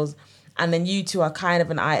 different girls, and then you two are kind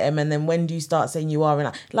of an item, and then when do you start saying you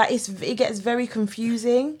are like it gets very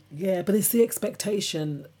confusing. Yeah, but it's the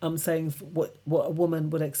expectation. I'm saying what a woman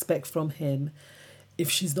would expect from him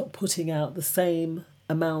if she's not putting out the same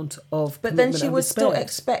amount of but then commitment she and would respect. still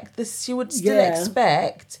expect this. She would still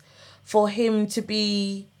expect for him to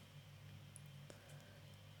be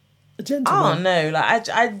a gentleman. Oh no, like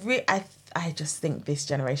I just think this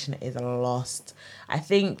generation is lost. I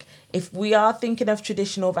think if we are thinking of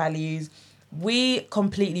traditional values, we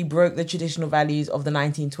completely broke the traditional values of the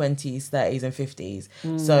 1920s, 30s and 50s.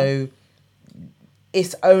 So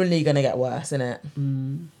it's only going to get worse, isn't it?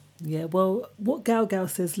 Yeah, well, what Gal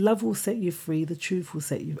says, love will set you free, the truth will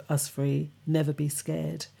set us free, never be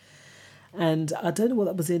scared. And I don't know what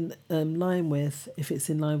that was in line with, if it's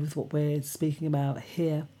in line with what we're speaking about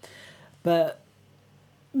here. But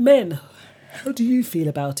men, how do you feel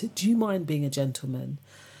about it? Do you mind being a gentleman?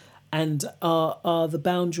 And are the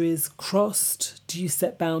boundaries crossed? Do you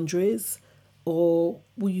set boundaries? Or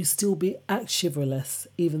will you still act chivalrous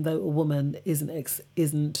even though a woman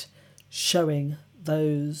isn't showing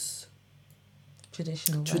those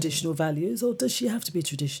traditional values? Or does she have to be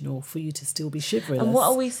traditional for you to still be chivalrous? And what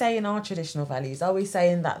are we saying are traditional values? Are we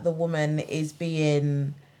saying that the woman is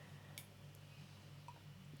being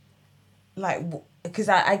like, because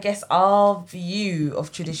I guess our view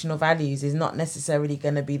of traditional values is not necessarily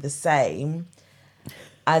going to be the same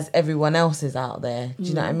as everyone else's out there. Do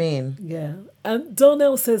you know what I mean? Yeah. And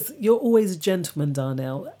Darnell says, you're always a gentleman,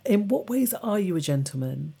 Darnell. In what ways are you a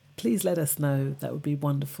gentleman? Please let us know. That would be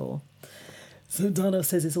wonderful. So Darnell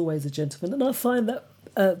says it's always a gentleman. And I find that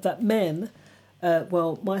that men,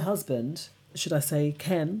 my husband, should I say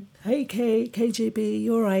Ken, hey KJB,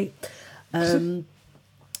 you all right?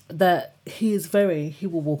 That he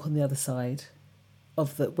will walk on the other side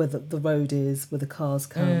of where the road is, where the cars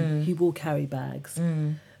come. He will carry bags.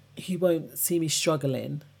 He won't see me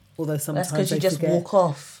struggling, although sometimes that's because you just forget. walk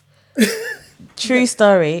off. True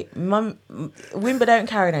story. Wimber don't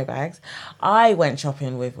carry no bags. I went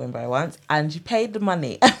shopping with Wimber once, and she paid the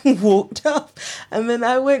money and walked off. And then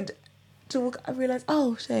I went to walk. I realised,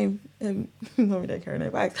 oh shame, Mommy don't carry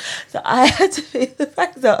no bags, so I had to pick the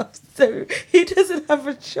bags up. So he doesn't have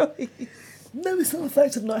a choice. No, it's not the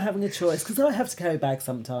fact of not having a choice, because I have to carry bags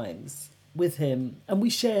sometimes with him, and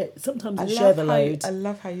we share. Sometimes we share the load. I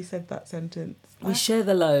love how you said that sentence. We share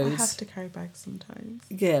the load. I have to carry bags sometimes.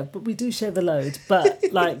 Yeah, but we do share the load. But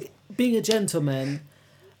like being a gentleman,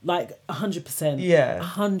 like 100%. Yeah.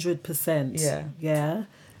 100%. Yeah. Yeah.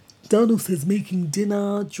 Darnell says making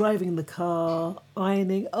dinner, driving the car,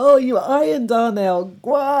 ironing. Oh, you iron, Darnell.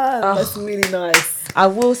 Wow, that's really nice. I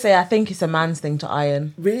will say I think it's a man's thing to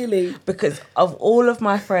iron. Really? Because of all of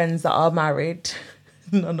my friends that are married,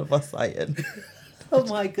 none of us iron. Oh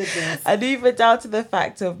my goodness. And even down to the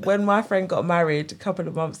fact of when my friend got married a couple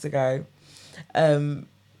of months ago,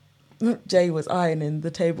 Jay was ironing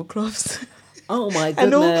the tablecloths. Oh my goodness.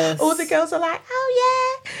 And all the girls are like,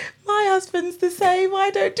 oh yeah, my husband's the same. I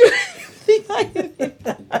don't do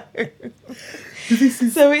anything ironing.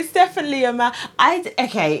 So it's definitely a man.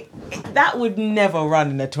 That would never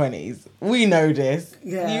run in the 20s. We know this.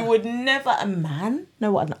 Yeah. You would never, a man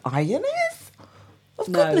know what an iron is?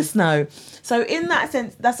 Of goodness no. So in that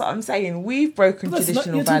sense, that's what I'm saying. We've broken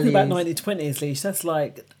traditional values. You're talking about 1920s, Leash. That's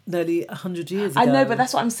like nearly 100 years ago. I know, but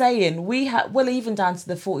that's what I'm saying. We have, even down to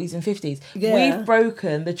the 40s and 50s. Yeah. We've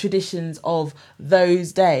broken the traditions of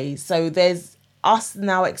those days. So there's us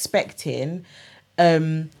now expecting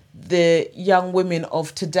the young women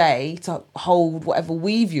of today to hold whatever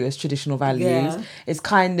we view as traditional values. Yeah. It's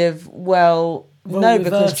kind of, no,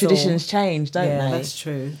 because reversal. traditions change, don't they? That's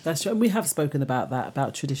true. That's true. And we have spoken about that,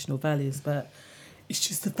 about traditional values, but it's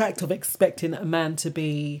just the fact of expecting a man to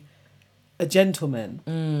be a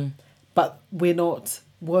gentleman, but we're not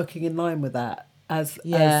working in line with that as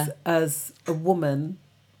a woman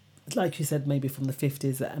like you said, maybe from the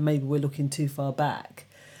 50s, and maybe we're looking too far back,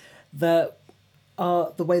 that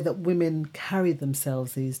the way that women carry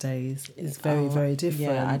themselves these days is very, very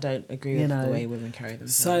different. Yeah, I don't agree with the way women carry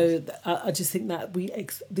themselves. So I just think that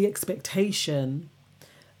the expectation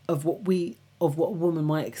of what a woman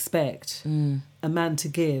might expect a man to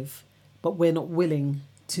give, but we're not willing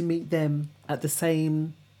to meet them at the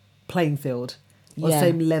same playing field or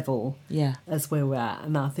same level as where we're at.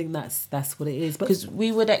 And I think that's what it is. Because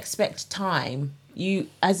we would expect time. You,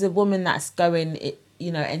 as a woman that's going,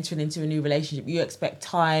 entering into a new relationship, you expect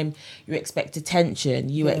time, you expect attention,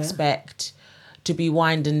 you expect to be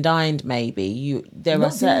wined and dined. Maybe there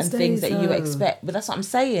are certain things that you expect, but that's what I'm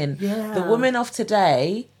saying. The woman of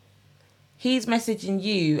today, he's messaging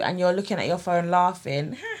you and you're looking at your phone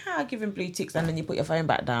laughing, giving blue ticks, and then you put your phone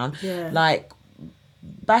back down. Like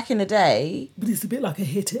back in the day. But it's a bit like a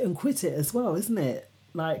hit it and quit it as well, isn't it?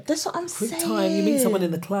 Like that's what I'm saying. Quick time, you meet someone in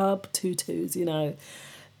the club, 2-2s,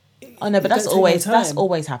 I know, but that's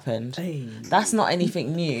always happened. Hey. That's not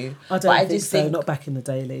anything new. I don't think so. Not back in the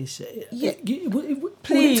day, Leisha. Yeah,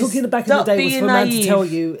 please. Talking back in the day was for a man to tell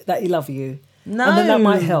you that he loves you. No, and then that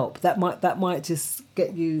might help. That might just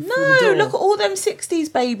get you. No, through the door. Look at all them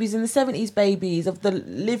 60s babies and the 70s babies of the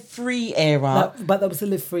live free era. But that was the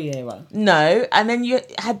live free era. No, and then you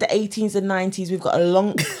had the 18s and 90s. We've got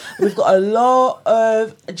a lot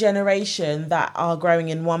of generation that are growing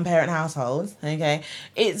in one parent households. Okay,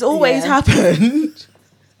 it's always happened.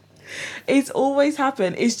 It's always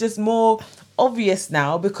happened. It's just more obvious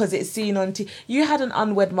now because it's seen on TV. You had an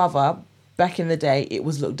unwed mother. Back in the day, it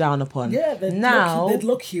was looked down upon. Yeah, they'd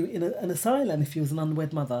lock you in an asylum if you was an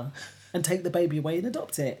unwed mother and take the baby away and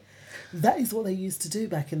adopt it. That is what they used to do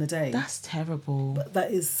back in the day. That's terrible. But that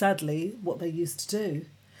is sadly what they used to do.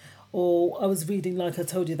 Or I was reading, like I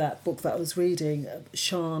told you, that book that I was reading,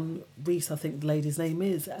 Sian Reese, I think the lady's name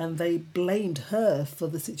is, and they blamed her for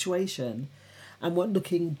the situation and weren't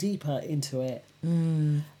looking deeper into it.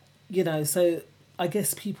 So I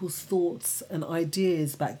guess people's thoughts and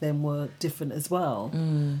ideas back then were different as well.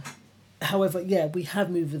 However, we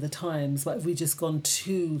have moved with the times, but have we just gone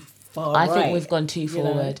too far I think we've gone too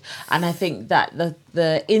forward. And I think that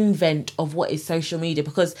the invent of what is social media,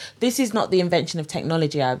 because this is not the invention of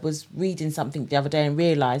technology. I was reading something the other day and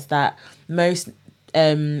realised that most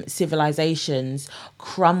civilizations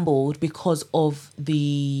crumbled because of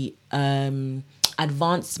the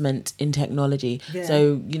advancement in technology.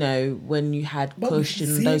 So when you had Kush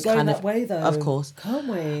and those kind of way, though, of course, can't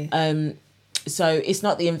we? So it's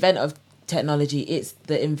not the invent of technology, it's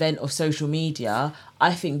the invent of social media.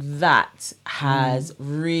 I think that has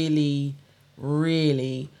really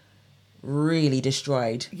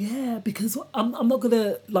destroyed. Because I'm not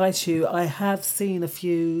gonna lie to you, I have seen a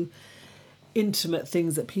few intimate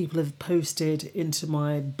things that people have posted into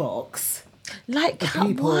my box. Like,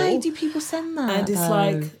 why do people send that? And it's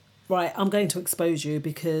like, right, I'm going to expose you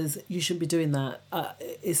because you shouldn't be doing that.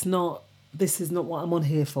 This is not what I'm on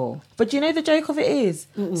here for. But do you know the joke of it is?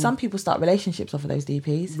 Some people start relationships off of those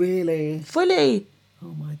DPs. Really? Fully.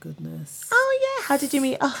 Oh my goodness. Oh yeah. How did you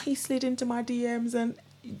meet? Oh, he slid into my DMs and...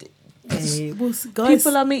 guys,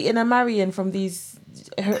 people are meeting and marrying from these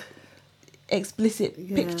explicit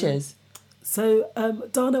pictures. So,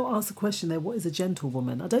 Darnell asked a question there, what is a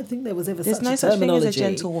gentlewoman? I don't think there was ever There's such no a such terminology thing as a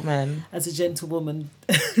gentlewoman. As a gentlewoman,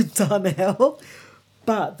 Darnell.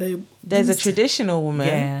 But there's a traditional woman.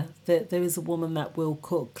 Yeah, there is a woman that will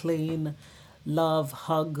cook, clean, love,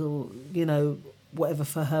 hug, whatever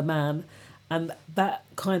for her man. And that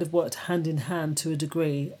kind of worked hand in hand to a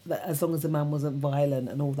degree, that as long as the man wasn't violent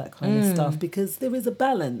and all that kind of stuff, because there is a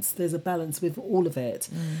balance. There's a balance with all of it.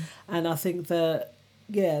 And I think that...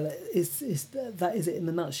 that is it in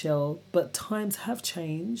a nutshell. But times have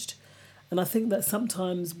changed, and I think that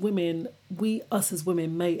sometimes us as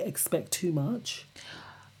women may expect too much.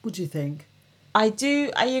 What do you think? I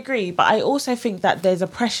agree, but I also think that there's a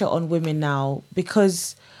pressure on women now,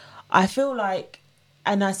 because I feel like,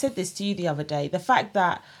 and I said this to you the other day, the fact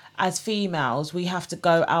that as females we have to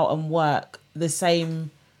go out and work the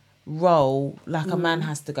same role like a man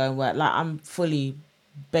has to go and work. Like, I'm fully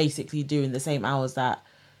basically doing the same hours that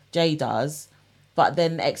Jay does, but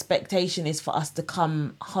then the expectation is for us to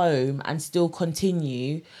come home and still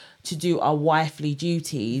continue to do our wifely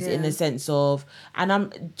duties in the sense of,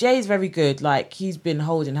 and Jay's very good, like he's been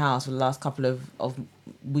holding house for the last couple of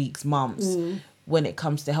weeks, months, when it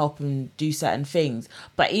comes to helping do certain things.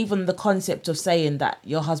 But even the concept of saying that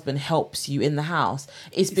your husband helps you in the house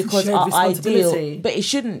is because our ideal, but he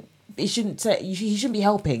shouldn't say, he shouldn't be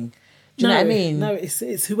helping. Do you know what I mean? No,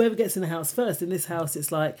 it's whoever gets in the house first. In this house,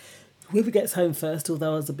 it's like whoever gets home first,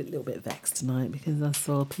 although I was a little bit vexed tonight because I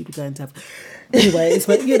saw people going to have... Anyways,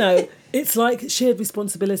 but, you know, it's like shared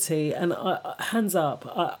responsibility, and hands up,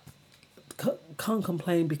 I can't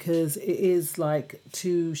complain because it is like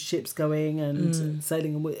two ships going and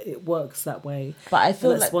sailing, and it works that way. But I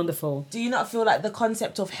feel that's like wonderful. Do you not feel like the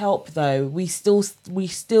concept of help, though, we still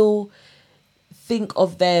think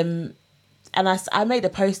of them... And I made a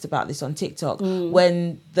post about this on TikTok.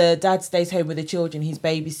 When the dad stays home with the children, he's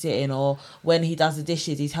babysitting, or when he does the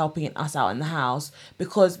dishes, he's helping us out in the house.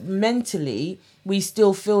 Because mentally, we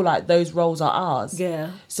still feel like those roles are ours. Yeah.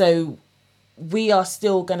 So we are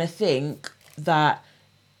still going to think that,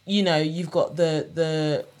 you know, you've got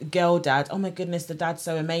the girl dad. Oh my goodness, the dad's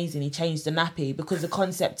so amazing. He changed the nappy. Because the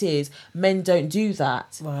concept is men don't do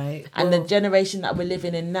that. Right. And the generation that we're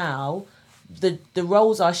living in now... The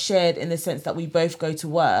roles are shared in the sense that we both go to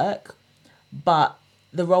work, but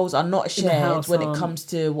the roles are not shared when it comes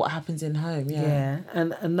to what happens in home. Yeah.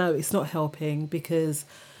 And no, it's not helping, because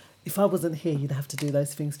if I wasn't here, you'd have to do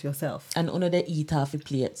those things for yourself. And una they eat half a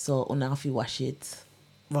plate, so una have to wash it.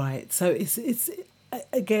 Right. So it's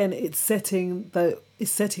again, it's setting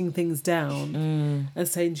things down and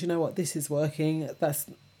saying, do you know what, this is working, that's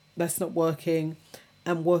not working,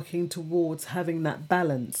 and working towards having that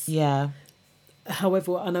balance. Yeah.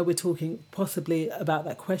 However, I know we're talking possibly about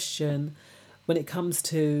that question when it comes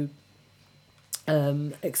to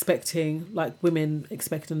expecting, like women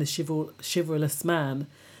expecting the chivalrous man.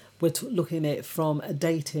 We're looking at it from a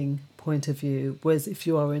dating point of view. Whereas if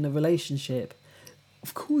you are in a relationship,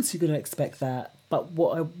 of course you're going to expect that. But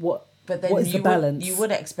what is the balance? You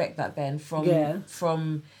would expect that then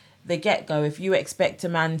from the get-go. If you expect a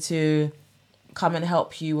man to come and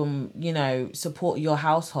help you and, you know, support your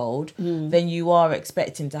household, then you are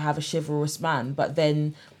expecting to have a chivalrous man. But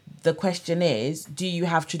then the question is, do you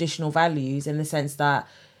have traditional values, in the sense that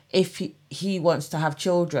if he wants to have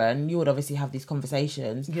children, you would obviously have these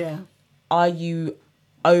conversations. Yeah. Are you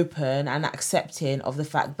open and accepting of the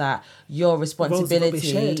fact that your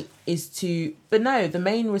responsibility is to... But no, the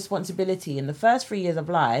main responsibility in the first 3 years of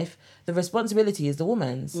life, the responsibility is the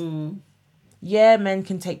woman's. Yeah, men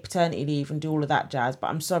can take paternity leave and do all of that jazz,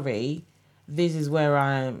 but I'm sorry, this is where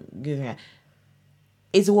I'm giving it.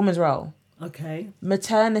 It's a woman's role. Okay.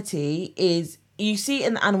 Maternity is, you see it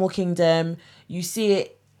in the animal kingdom, you see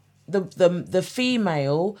it, the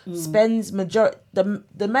female spends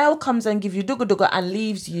the male comes and gives you dugga and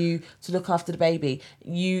leaves you to look after the baby.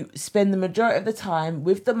 You spend the majority of the time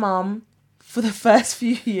with the mum for the first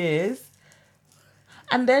few years,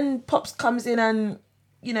 and then Pops comes in and,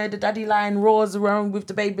 you know, the daddy lion roars around with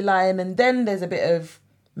the baby lion, and then there's a bit of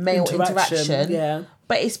male interaction. Yeah.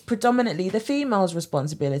 But it's predominantly the female's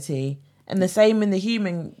responsibility. And the same in the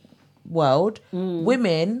human world.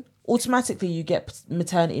 Women, automatically you get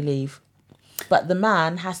maternity leave. But the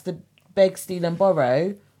man has to beg, steal and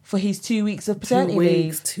borrow for his 2 weeks of paternity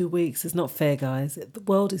leave. 2 weeks. It's not fair, guys. The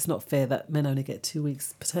world is not fair that men only get 2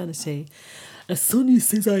 weeks paternity. As Sonia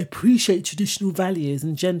says, I appreciate traditional values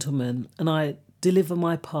and gentlemen, and I deliver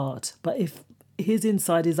my part, but if his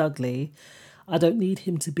inside is ugly, I don't need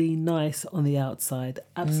him to be nice on the outside.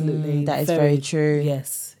 Absolutely. That is very true.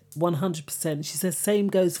 Yes, 100%. She says, same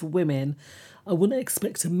goes for women. I wouldn't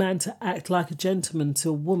expect a man to act like a gentleman to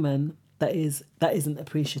a woman that isn't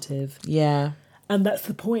appreciative. Yeah. And that's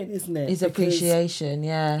the point, isn't it? It's appreciation,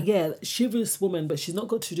 yeah. Yeah, chivalrous woman, but she's not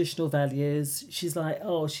got traditional values. She's like,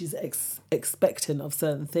 she's expectant of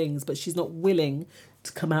certain things, but she's not willing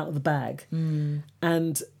to come out of the bag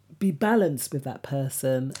and be balanced with that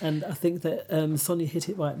person. And I think that Sonia hit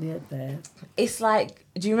it right in the head there. It's like,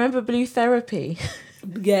 do you remember Blue Therapy?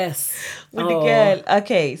 Yes. With the girl.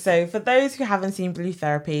 Okay, so for those who haven't seen Blue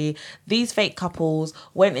Therapy, these fake couples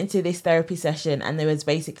went into this therapy session and they was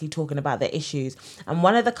basically talking about their issues. And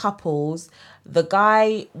one of the couples, the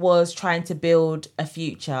guy was trying to build a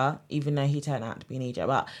future, even though he turned out to be an idiot,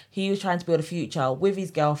 but he was trying to build a future with his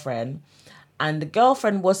girlfriend. And the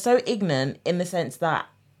girlfriend was so ignorant in the sense that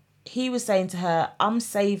he was saying to her, I'm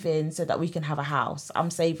saving so that we can have a house.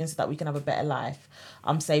 I'm saving so that we can have a better life.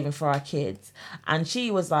 I'm saving for our kids. And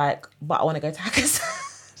she was like, but I want to go to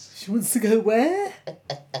Hakkasan. She wants to go where?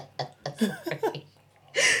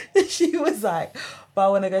 She was like, but I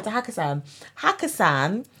want to go to Hakkasan.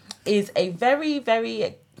 Hakkasan is a very,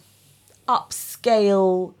 very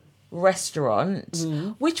upscale restaurant,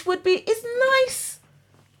 which is nice,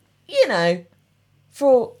 you know,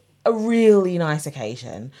 for a really nice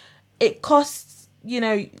occasion. It costs, you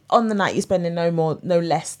know, on the night you're spending no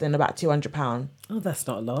less than about £200. Oh, that's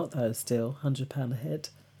not a lot though, still. £100 a head.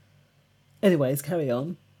 Anyways, carry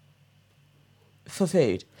on. For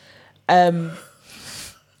food.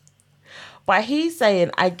 But he's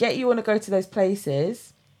saying, I get you want to go to those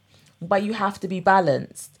places, but you have to be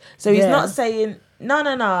balanced. So he's not saying,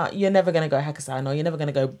 no, you're never going to go Hakkasan or you're never going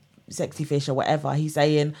to go Sexy Fish or whatever. He's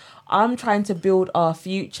saying, I'm trying to build our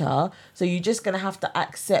future, so you're just going to have to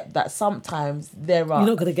accept that sometimes there are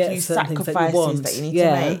You're not gonna get few certain things sacrifices that you need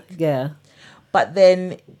to make. Yeah. But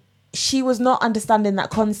then she was not understanding that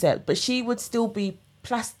concept, but she would still be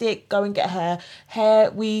plastic, go and get her hair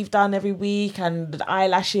weave done every week and the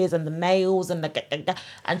eyelashes and the nails and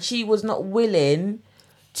and she was not willing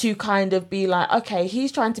to kind of be like, okay,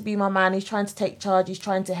 he's trying to be my man, he's trying to take charge, he's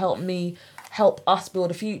trying to help us build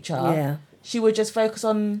a future. Yeah. She would just focus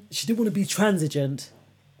on... She didn't want to be transigent.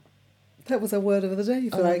 That was her word of the day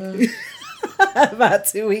for about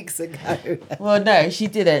 2 weeks ago. Well, no, she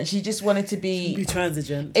didn't. She just wanted to be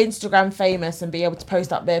transigent, Instagram famous, and be able to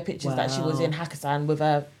post up bare pictures that she was in Hakkasan with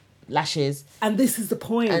her lashes. And this is the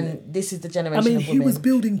point. And this is the generation of women. he was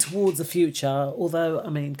building towards a future, although,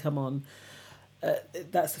 come on,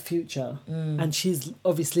 that's the future. And she's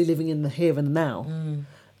obviously living in the here and now.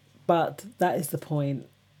 But that is the point.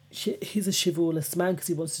 He's a chivalrous man because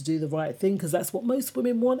he wants to do the right thing, because that's what most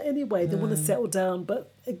women want anyway. They want to settle down.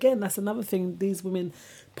 But again, that's another thing. These women,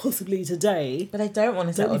 possibly today... But they don't want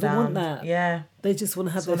to settle down. Don't even want that. Yeah. They just want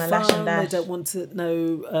to have their fun. They don't want to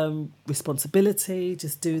know responsibility.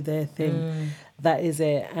 Just do their thing. That is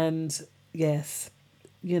it. And yes,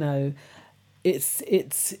 it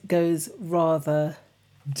goes rather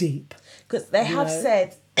deep. Because they have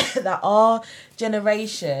said that our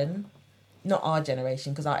generation... Not our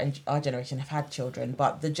generation, because our generation have had children,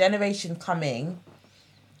 but the generation coming,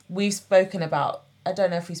 we've spoken about, I don't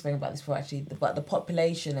know if we've spoken about this before actually, but the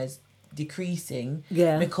population is decreasing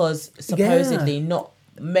because supposedly not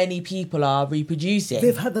many people are reproducing.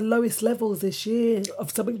 They've had the lowest levels this year of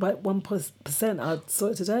something like 1%. I saw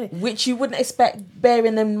it today. Which you wouldn't expect,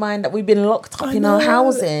 bearing in mind that we've been locked up in our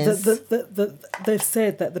houses. They've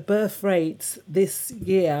said that the birth rate this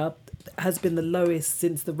year has been the lowest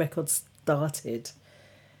since the record started,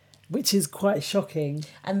 which is quite shocking.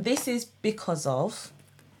 And this is because of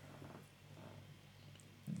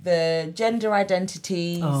the gender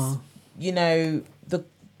identities, the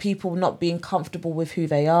people not being comfortable with who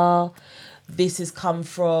they are. This has come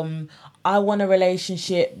from, I want a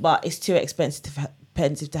relationship, but it's too expensive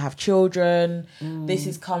to have children. This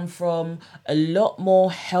has come from a lot more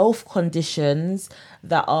health conditions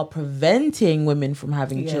that are preventing women from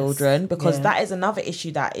having children, because that is another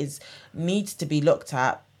issue that needs to be looked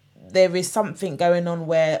at. There is something going on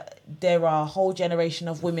where there are a whole generation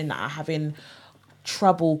of women that are having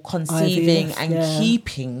trouble conceiving and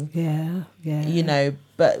keeping,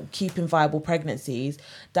 but keeping viable pregnancies.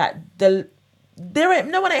 That no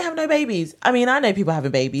one ain't having no babies. I mean, I know people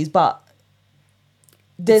having babies, but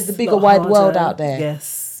there's a bigger wide world out there.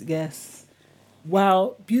 Yes.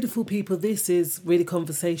 Wow, beautiful people. This is really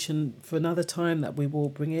conversation for another time that we will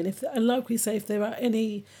bring in. And like we say, if there are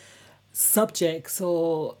any subjects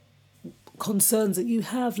or concerns that you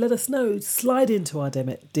have, let us know. Slide into our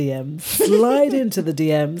DMs. Slide into the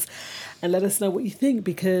DMs and let us know what you think,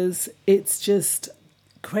 because it's just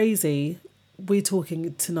crazy. We're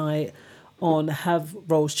talking tonight on have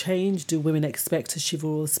roles changed? Do women expect a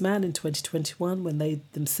chivalrous man in 2021 when they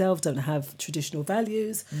themselves don't have traditional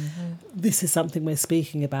values? This is something we're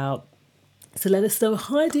speaking about. So let us know.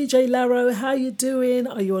 Hi, DJ Laro. How you doing?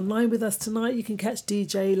 Are you online with us tonight? You can catch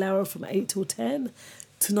DJ Laro from 8 till 10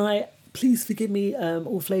 tonight. Please forgive me,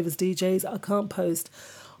 All Flavors DJs. I can't post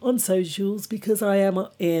on socials because I am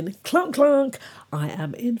in clunk. I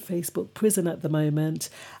am in Facebook prison at the moment,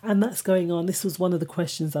 and that's going on. This was one of the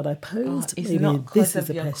questions that I posed. It's not because this is of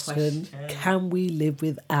a your question. question. Can we live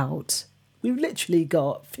without? We've literally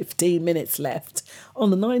got 15 minutes left on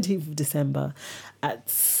the 19th of December at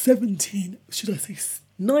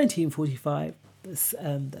 19:45. That's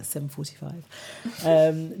 7:45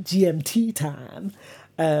 GMT time.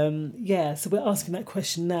 So we're asking that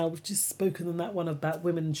question now. We've just spoken on that one about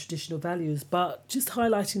women and traditional values, but just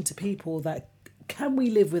highlighting to people that can we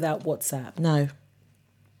live without WhatsApp? No.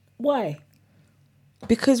 Why?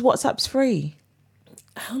 Because WhatsApp's free.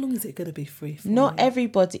 How long is it going to be free for? Not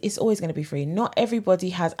everybody, it's always going to be free. Not everybody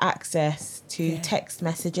has access to text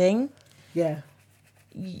messaging. Yeah.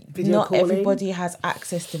 Not everybody has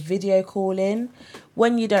access to video calling.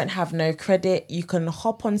 When you don't have no credit, you can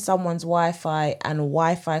hop on someone's Wi-Fi and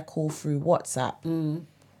Wi-Fi call through WhatsApp.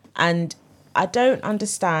 And I don't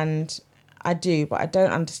understand, I do, but I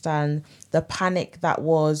don't understand the panic that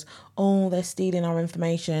was, oh, they're stealing our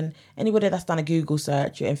information. Anybody that's done a Google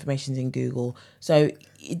search, your information's in Google. So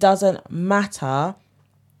it doesn't matter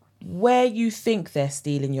where you think they're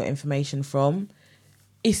stealing your information from.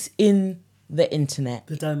 It's in the internet.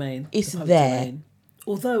 The domain. It's the public there. domain.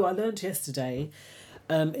 Although I learned yesterday,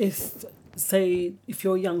 if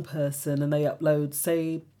you're a young person and they upload,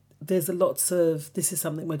 say, there's a lots of, this is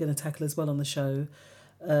something we're going to tackle as well on the show,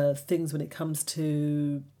 things when it comes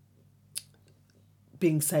to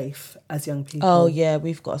being safe as young people. Oh yeah,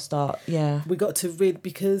 we've got to start. Yeah, we got to read,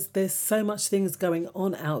 because there's so much things going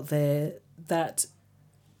on out there that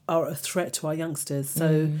are a threat to our youngsters.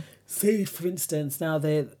 So say, for instance, now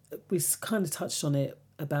we kind of touched on it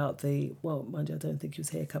about mind you, I don't think he was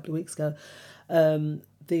here a couple of weeks ago,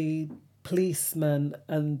 the policeman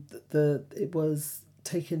and it was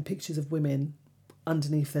taking pictures of women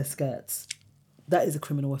underneath their skirts. That is a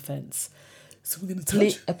criminal offence. So we're going to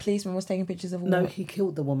touch... A policeman was taking pictures of a woman? No, he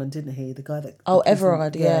killed the woman, didn't he? The guy that... Oh,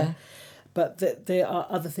 Everard, yeah. But there are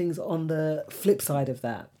other things on the flip side of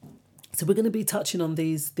that. So we're going to be touching on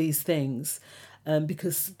these things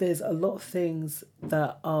because there's a lot of things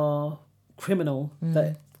that are criminal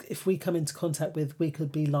that if we come into contact with, we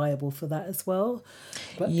could be liable for that as well.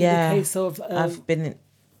 But in the case of... I've been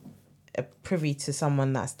privy to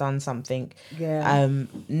someone that's done something,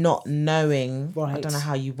 not knowing, I don't know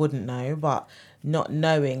how you wouldn't know, but not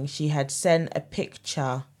knowing, she had sent a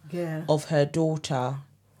picture of her daughter.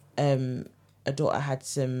 Her daughter had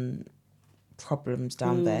some problems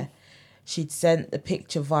down there. She'd sent the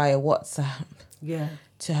picture via WhatsApp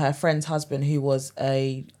to her friend's husband, who was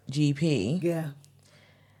a GP. Yeah.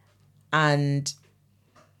 And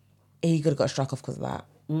he could have got struck off because of that.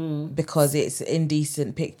 Because it's an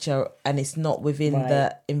indecent picture and it's not within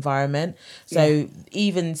the environment. So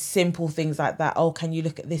even simple things like that, can you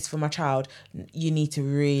look at this for my child? You need to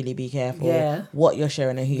really be careful what you're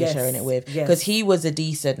sharing and who you're sharing it with. Because he was a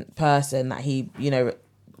decent person that he,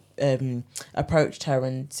 approached her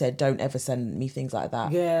and said, don't ever send me things like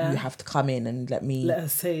that. You have to come in and let her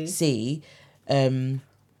see.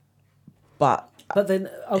 But then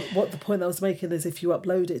what the point I was making is, if you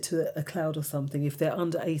upload it to a cloud or something, if they're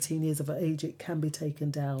under 18 years of age, it can be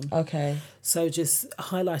taken down. Okay. So just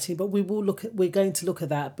highlighting, but we're going to look at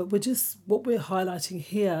that. But what we're highlighting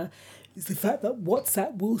here is the fact that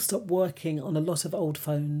WhatsApp will stop working on a lot of old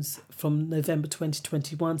phones from November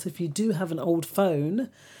 2021. So if you do have an old phone,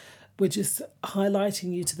 we're just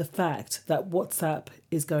highlighting you to the fact that WhatsApp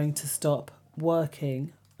is going to stop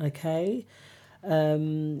working. Okay.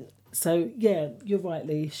 So yeah, you're right,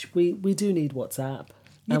 Leash. We do need WhatsApp.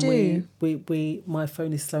 You do. We my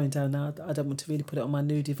phone is slowing down now. I don't want to really put it on my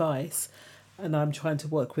new device, and I'm trying to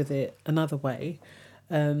work with it another way.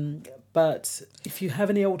 But if you have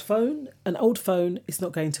an old phone is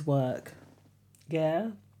not going to work.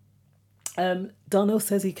 Yeah. Darnell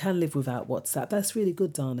says he can live without WhatsApp. That's really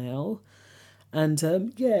good, Darnell. And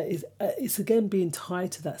it's again being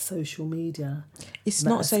tied to that social media. It's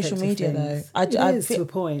not social media though. It is to a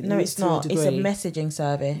point. No, it's not. It's a messaging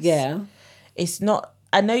service. Yeah. It's not.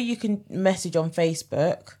 I know you can message on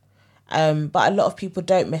Facebook, but a lot of people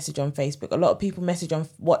don't message on Facebook. A lot of people message on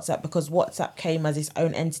WhatsApp because WhatsApp came as its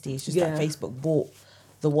own entity. It's just that Facebook bought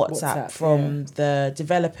the WhatsApp from the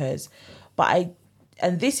developers.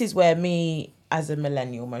 And this is where me, as a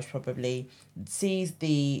millennial, most probably sees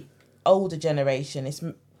the older generation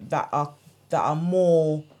that are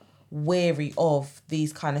more wary of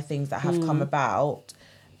these kind of things that have come about.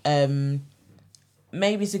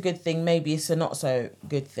 Maybe it's a good thing, maybe it's a not so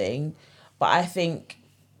good thing, but I think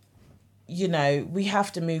we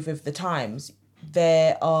have to move with the times.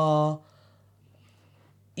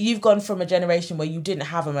 You've gone from a generation where you didn't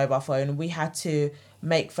have a mobile phone and we had to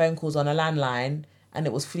make phone calls on a landline and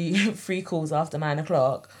it was free calls after 9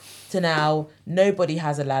 o'clock, to now nobody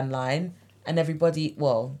has a landline and everybody,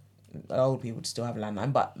 well, old people still have a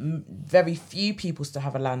landline, but very few people still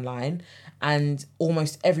have a landline, and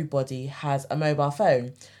almost everybody has a mobile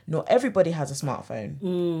phone. Not everybody has a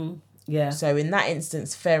smartphone. So in that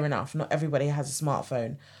instance, fair enough, not everybody has a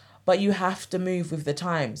smartphone, but you have to move with the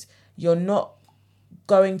times. You're not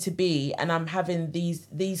going to be, and I'm having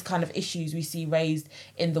these kind of issues we see raised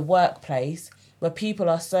in the workplace where people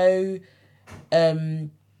are so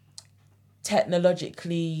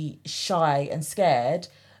technologically shy and scared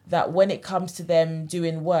that when it comes to them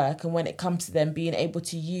doing work and when it comes to them being able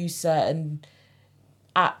to use certain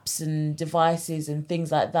apps and devices and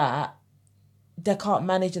things like that, they can't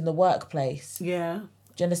manage in the workplace. Yeah.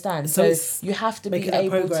 Do you understand? So you have to be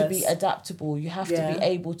able to be adaptable. You have to be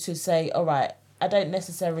able to say, all right, I don't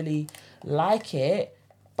necessarily like it,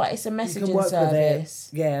 but it's a messaging service.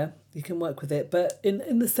 Yeah, you can work with it. But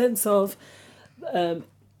in the sense of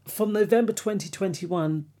from November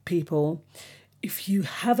 2021, people, if you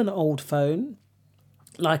have an old phone,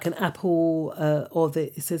 like an Apple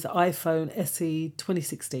it says iPhone SE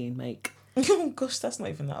 2016 make, Oh gosh, that's not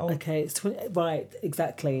even that old. Okay, it's 20, right,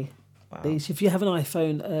 exactly. Wow. If you have an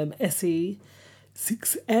iPhone SE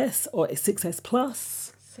 6S or 6S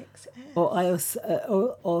Plus 6S. or iOS,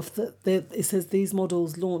 it says these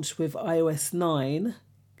models launched with iOS 9,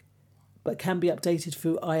 but can be updated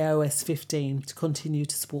through iOS 15 to continue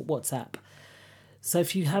to support WhatsApp. So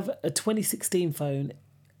if you have a 2016 phone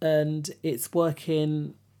and it's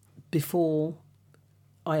working before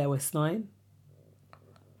iOS 9,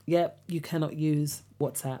 you cannot use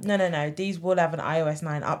WhatsApp. No. These will have an iOS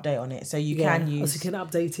 9 update on it, so you can use. So you can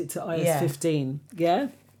update it to iOS 15. Yeah,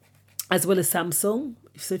 as well as Samsung.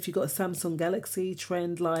 So if you've got a Samsung Galaxy,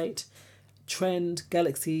 Trend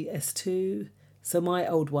Galaxy S2. So my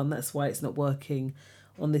old one, that's why it's not working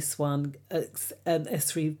on this one.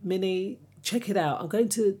 S3 Mini. Check it out. I'm going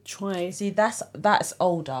to try. See, that's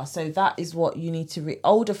older. So that is what you need to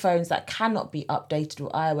older phones that cannot be updated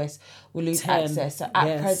with iOS will lose 10, access. So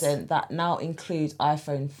at present, that now includes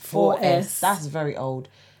iPhone 4S. That's very old,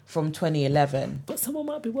 from 2011. But someone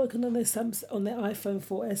might be working on their iPhone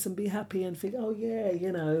 4S and be happy and think, oh yeah, But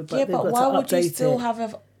yeah, they've but got why to would you update still it. have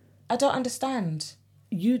a? I don't understand.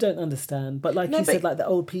 You don't understand, but you said, like the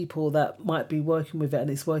old people that might be working with it and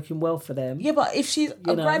it's working well for them. Yeah, but if she's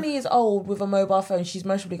a granny is old with a mobile phone, she's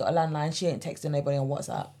most probably got a landline. She ain't texting nobody on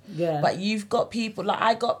WhatsApp. Yeah. But you've got people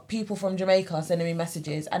I got people from Jamaica sending me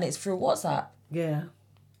messages, and it's through WhatsApp. Yeah.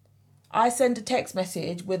 I send a text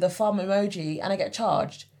message with a thumb emoji, and I get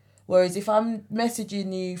charged. Whereas if I'm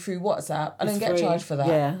messaging you through WhatsApp, I don't get charged for that.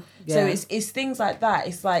 Yeah. So it's things like that.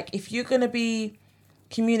 It's like if you're gonna be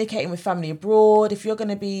communicating with family abroad, if you're going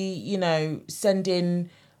to be, sending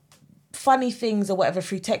funny things or whatever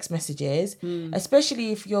through text messages,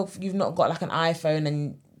 especially if you've not got like an iPhone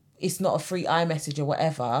and it's not a free iMessage or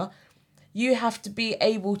whatever, you have to be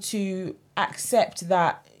able to accept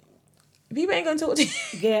that people ain't going to talk to you.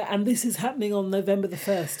 Yeah, and this is happening on November the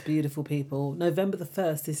 1st, beautiful people. November the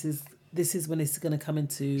 1st, this is when it's going to come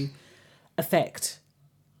into effect.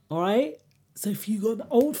 All right? So if you've got an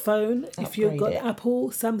old phone, if you've got Apple,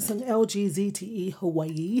 Samsung, LG, ZTE,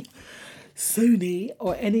 Huawei, Sony,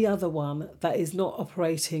 or any other one that is not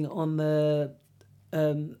operating on the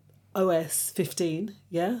OS 15,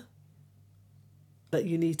 that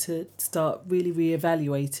you need to start really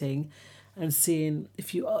reevaluating and seeing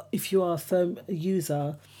if you are a firm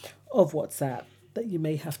user of WhatsApp, that you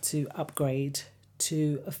may have to upgrade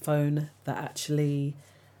to a phone that actually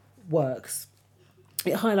works.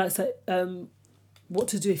 It highlights that what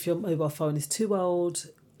to do if your mobile phone is too old.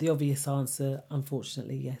 The obvious answer,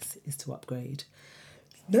 unfortunately, yes, is to upgrade.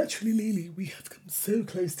 Naturally, Lily, we have come so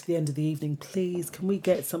close to the end of the evening. Please, can we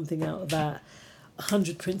get something out of that?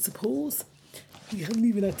 100 Principles. We haven't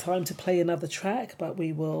even had time to play another track, but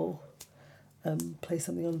we will play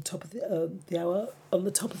something on the top of the hour. On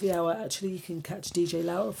the top of the hour, actually, you can catch DJ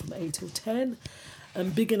Laura from 8 till 10.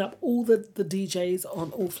 And bigging up all the DJs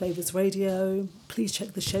on All Flavors Radio. Please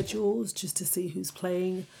check the schedules just to see who's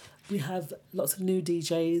playing. We have lots of new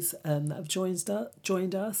DJs that have joined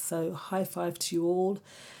us, so high five to you all.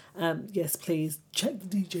 Yes, please check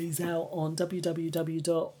the DJs out on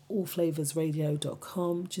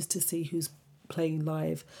www.allflavorsradio.com just to see who's playing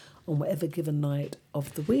live on whatever given night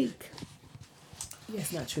of the week.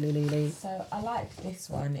 Yes, naturally, Lily. So I like this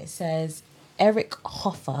one. It says, Eric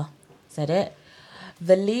Hoffer said it.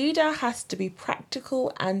 The leader has to be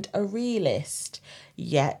practical and a realist,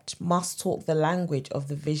 yet must talk the language of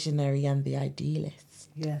the visionary and the idealist.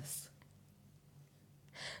 Yes.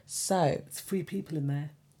 So it's 3 people in there,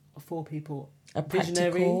 or 4 people. A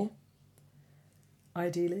visionary, practical,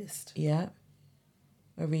 idealist. Yeah.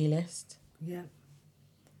 A realist. Yeah.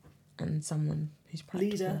 And someone who's practical.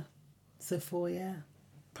 Leader. So 4,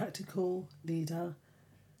 practical, leader,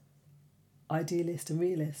 idealist, and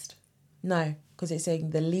realist. No, because it's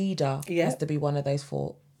saying the leader has to be one of those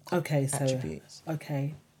 4 attributes.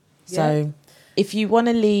 Okay. So if you want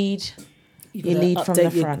to lead, you lead from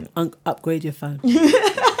the front. Upgrade your phone.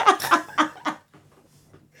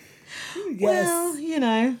 Well,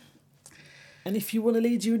 And if you want to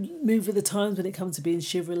lead, you move with the times when it comes to being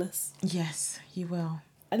chivalrous. Yes, you will.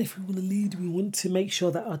 And if we want to lead, we want to make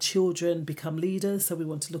sure that our children become leaders. So we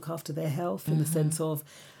want to look after their health in the sense of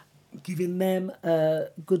giving them a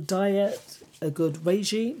good diet, a good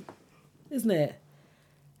regime, isn't it?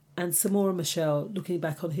 And Samora Michelle, looking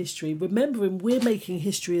back on history, remembering we're making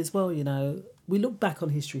history as well, We look back on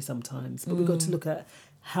history sometimes, but we've got to look at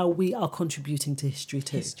how we are contributing to history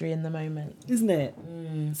too. History in the moment. Isn't it?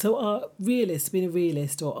 So are realists, being a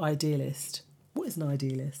realist or idealist? What is an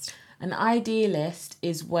idealist? An idealist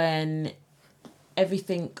is when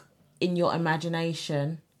everything in your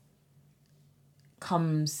imagination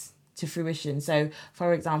comes to fruition. So,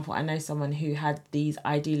 for example, I know someone who had these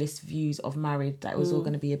idealist views of marriage, that it was all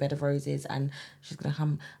going to be a bed of roses and she's going to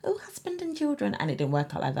come, husband and children, and it didn't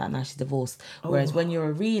work out like that. Now she's divorced. Whereas when you're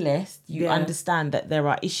a realist, you understand that there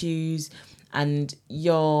are issues and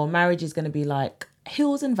your marriage is going to be like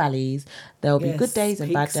hills and valleys. There'll be good days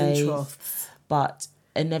and bad days, but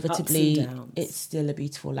inevitably it's still a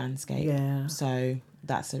beautiful landscape. Yeah. So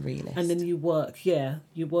that's a realist. And then you're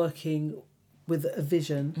working with a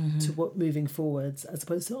vision to what moving forwards, as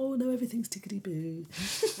opposed to, oh no, everything's tickety-boo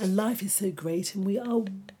and life is so great and we are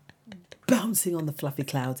bouncing on the fluffy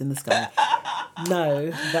clouds in the sky. No,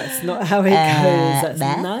 that's not how it goes. That's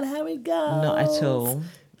not how it goes. Not at all.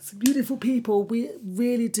 So beautiful people, we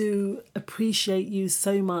really do appreciate you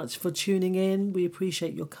so much for tuning in. We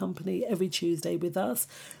appreciate your company every Tuesday with us.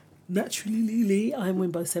 Naturally Lily, I'm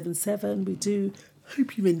Wimbo77. We do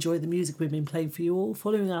hope you enjoy the music we've been playing for you all.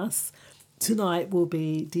 Following us tonight will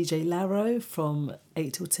be DJ Laro from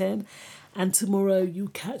 8 till 10. And tomorrow you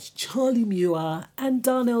catch Charlie Muir and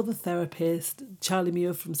Darnell the Therapist. Charlie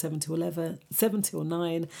Muir from 7 till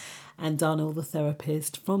 9, and Darnell the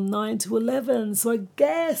Therapist from 9 to 11. So I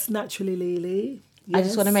guess, Naturally Lily. Yes. I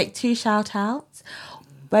just want to make 2 shout outs.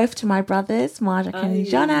 Both to my brothers, Marjak and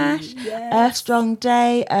John Ash. Yes. Earth Strong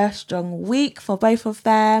Day, Earth Strong Week for both of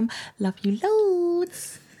them. Love you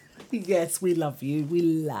loads. Yes, we love you. We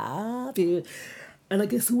love you. And I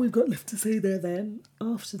guess all we've got left to say there then,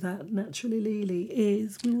 after that, Naturally Lily,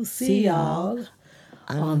 is we will see y'all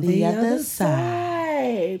on the other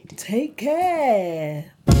side. Take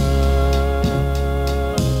care.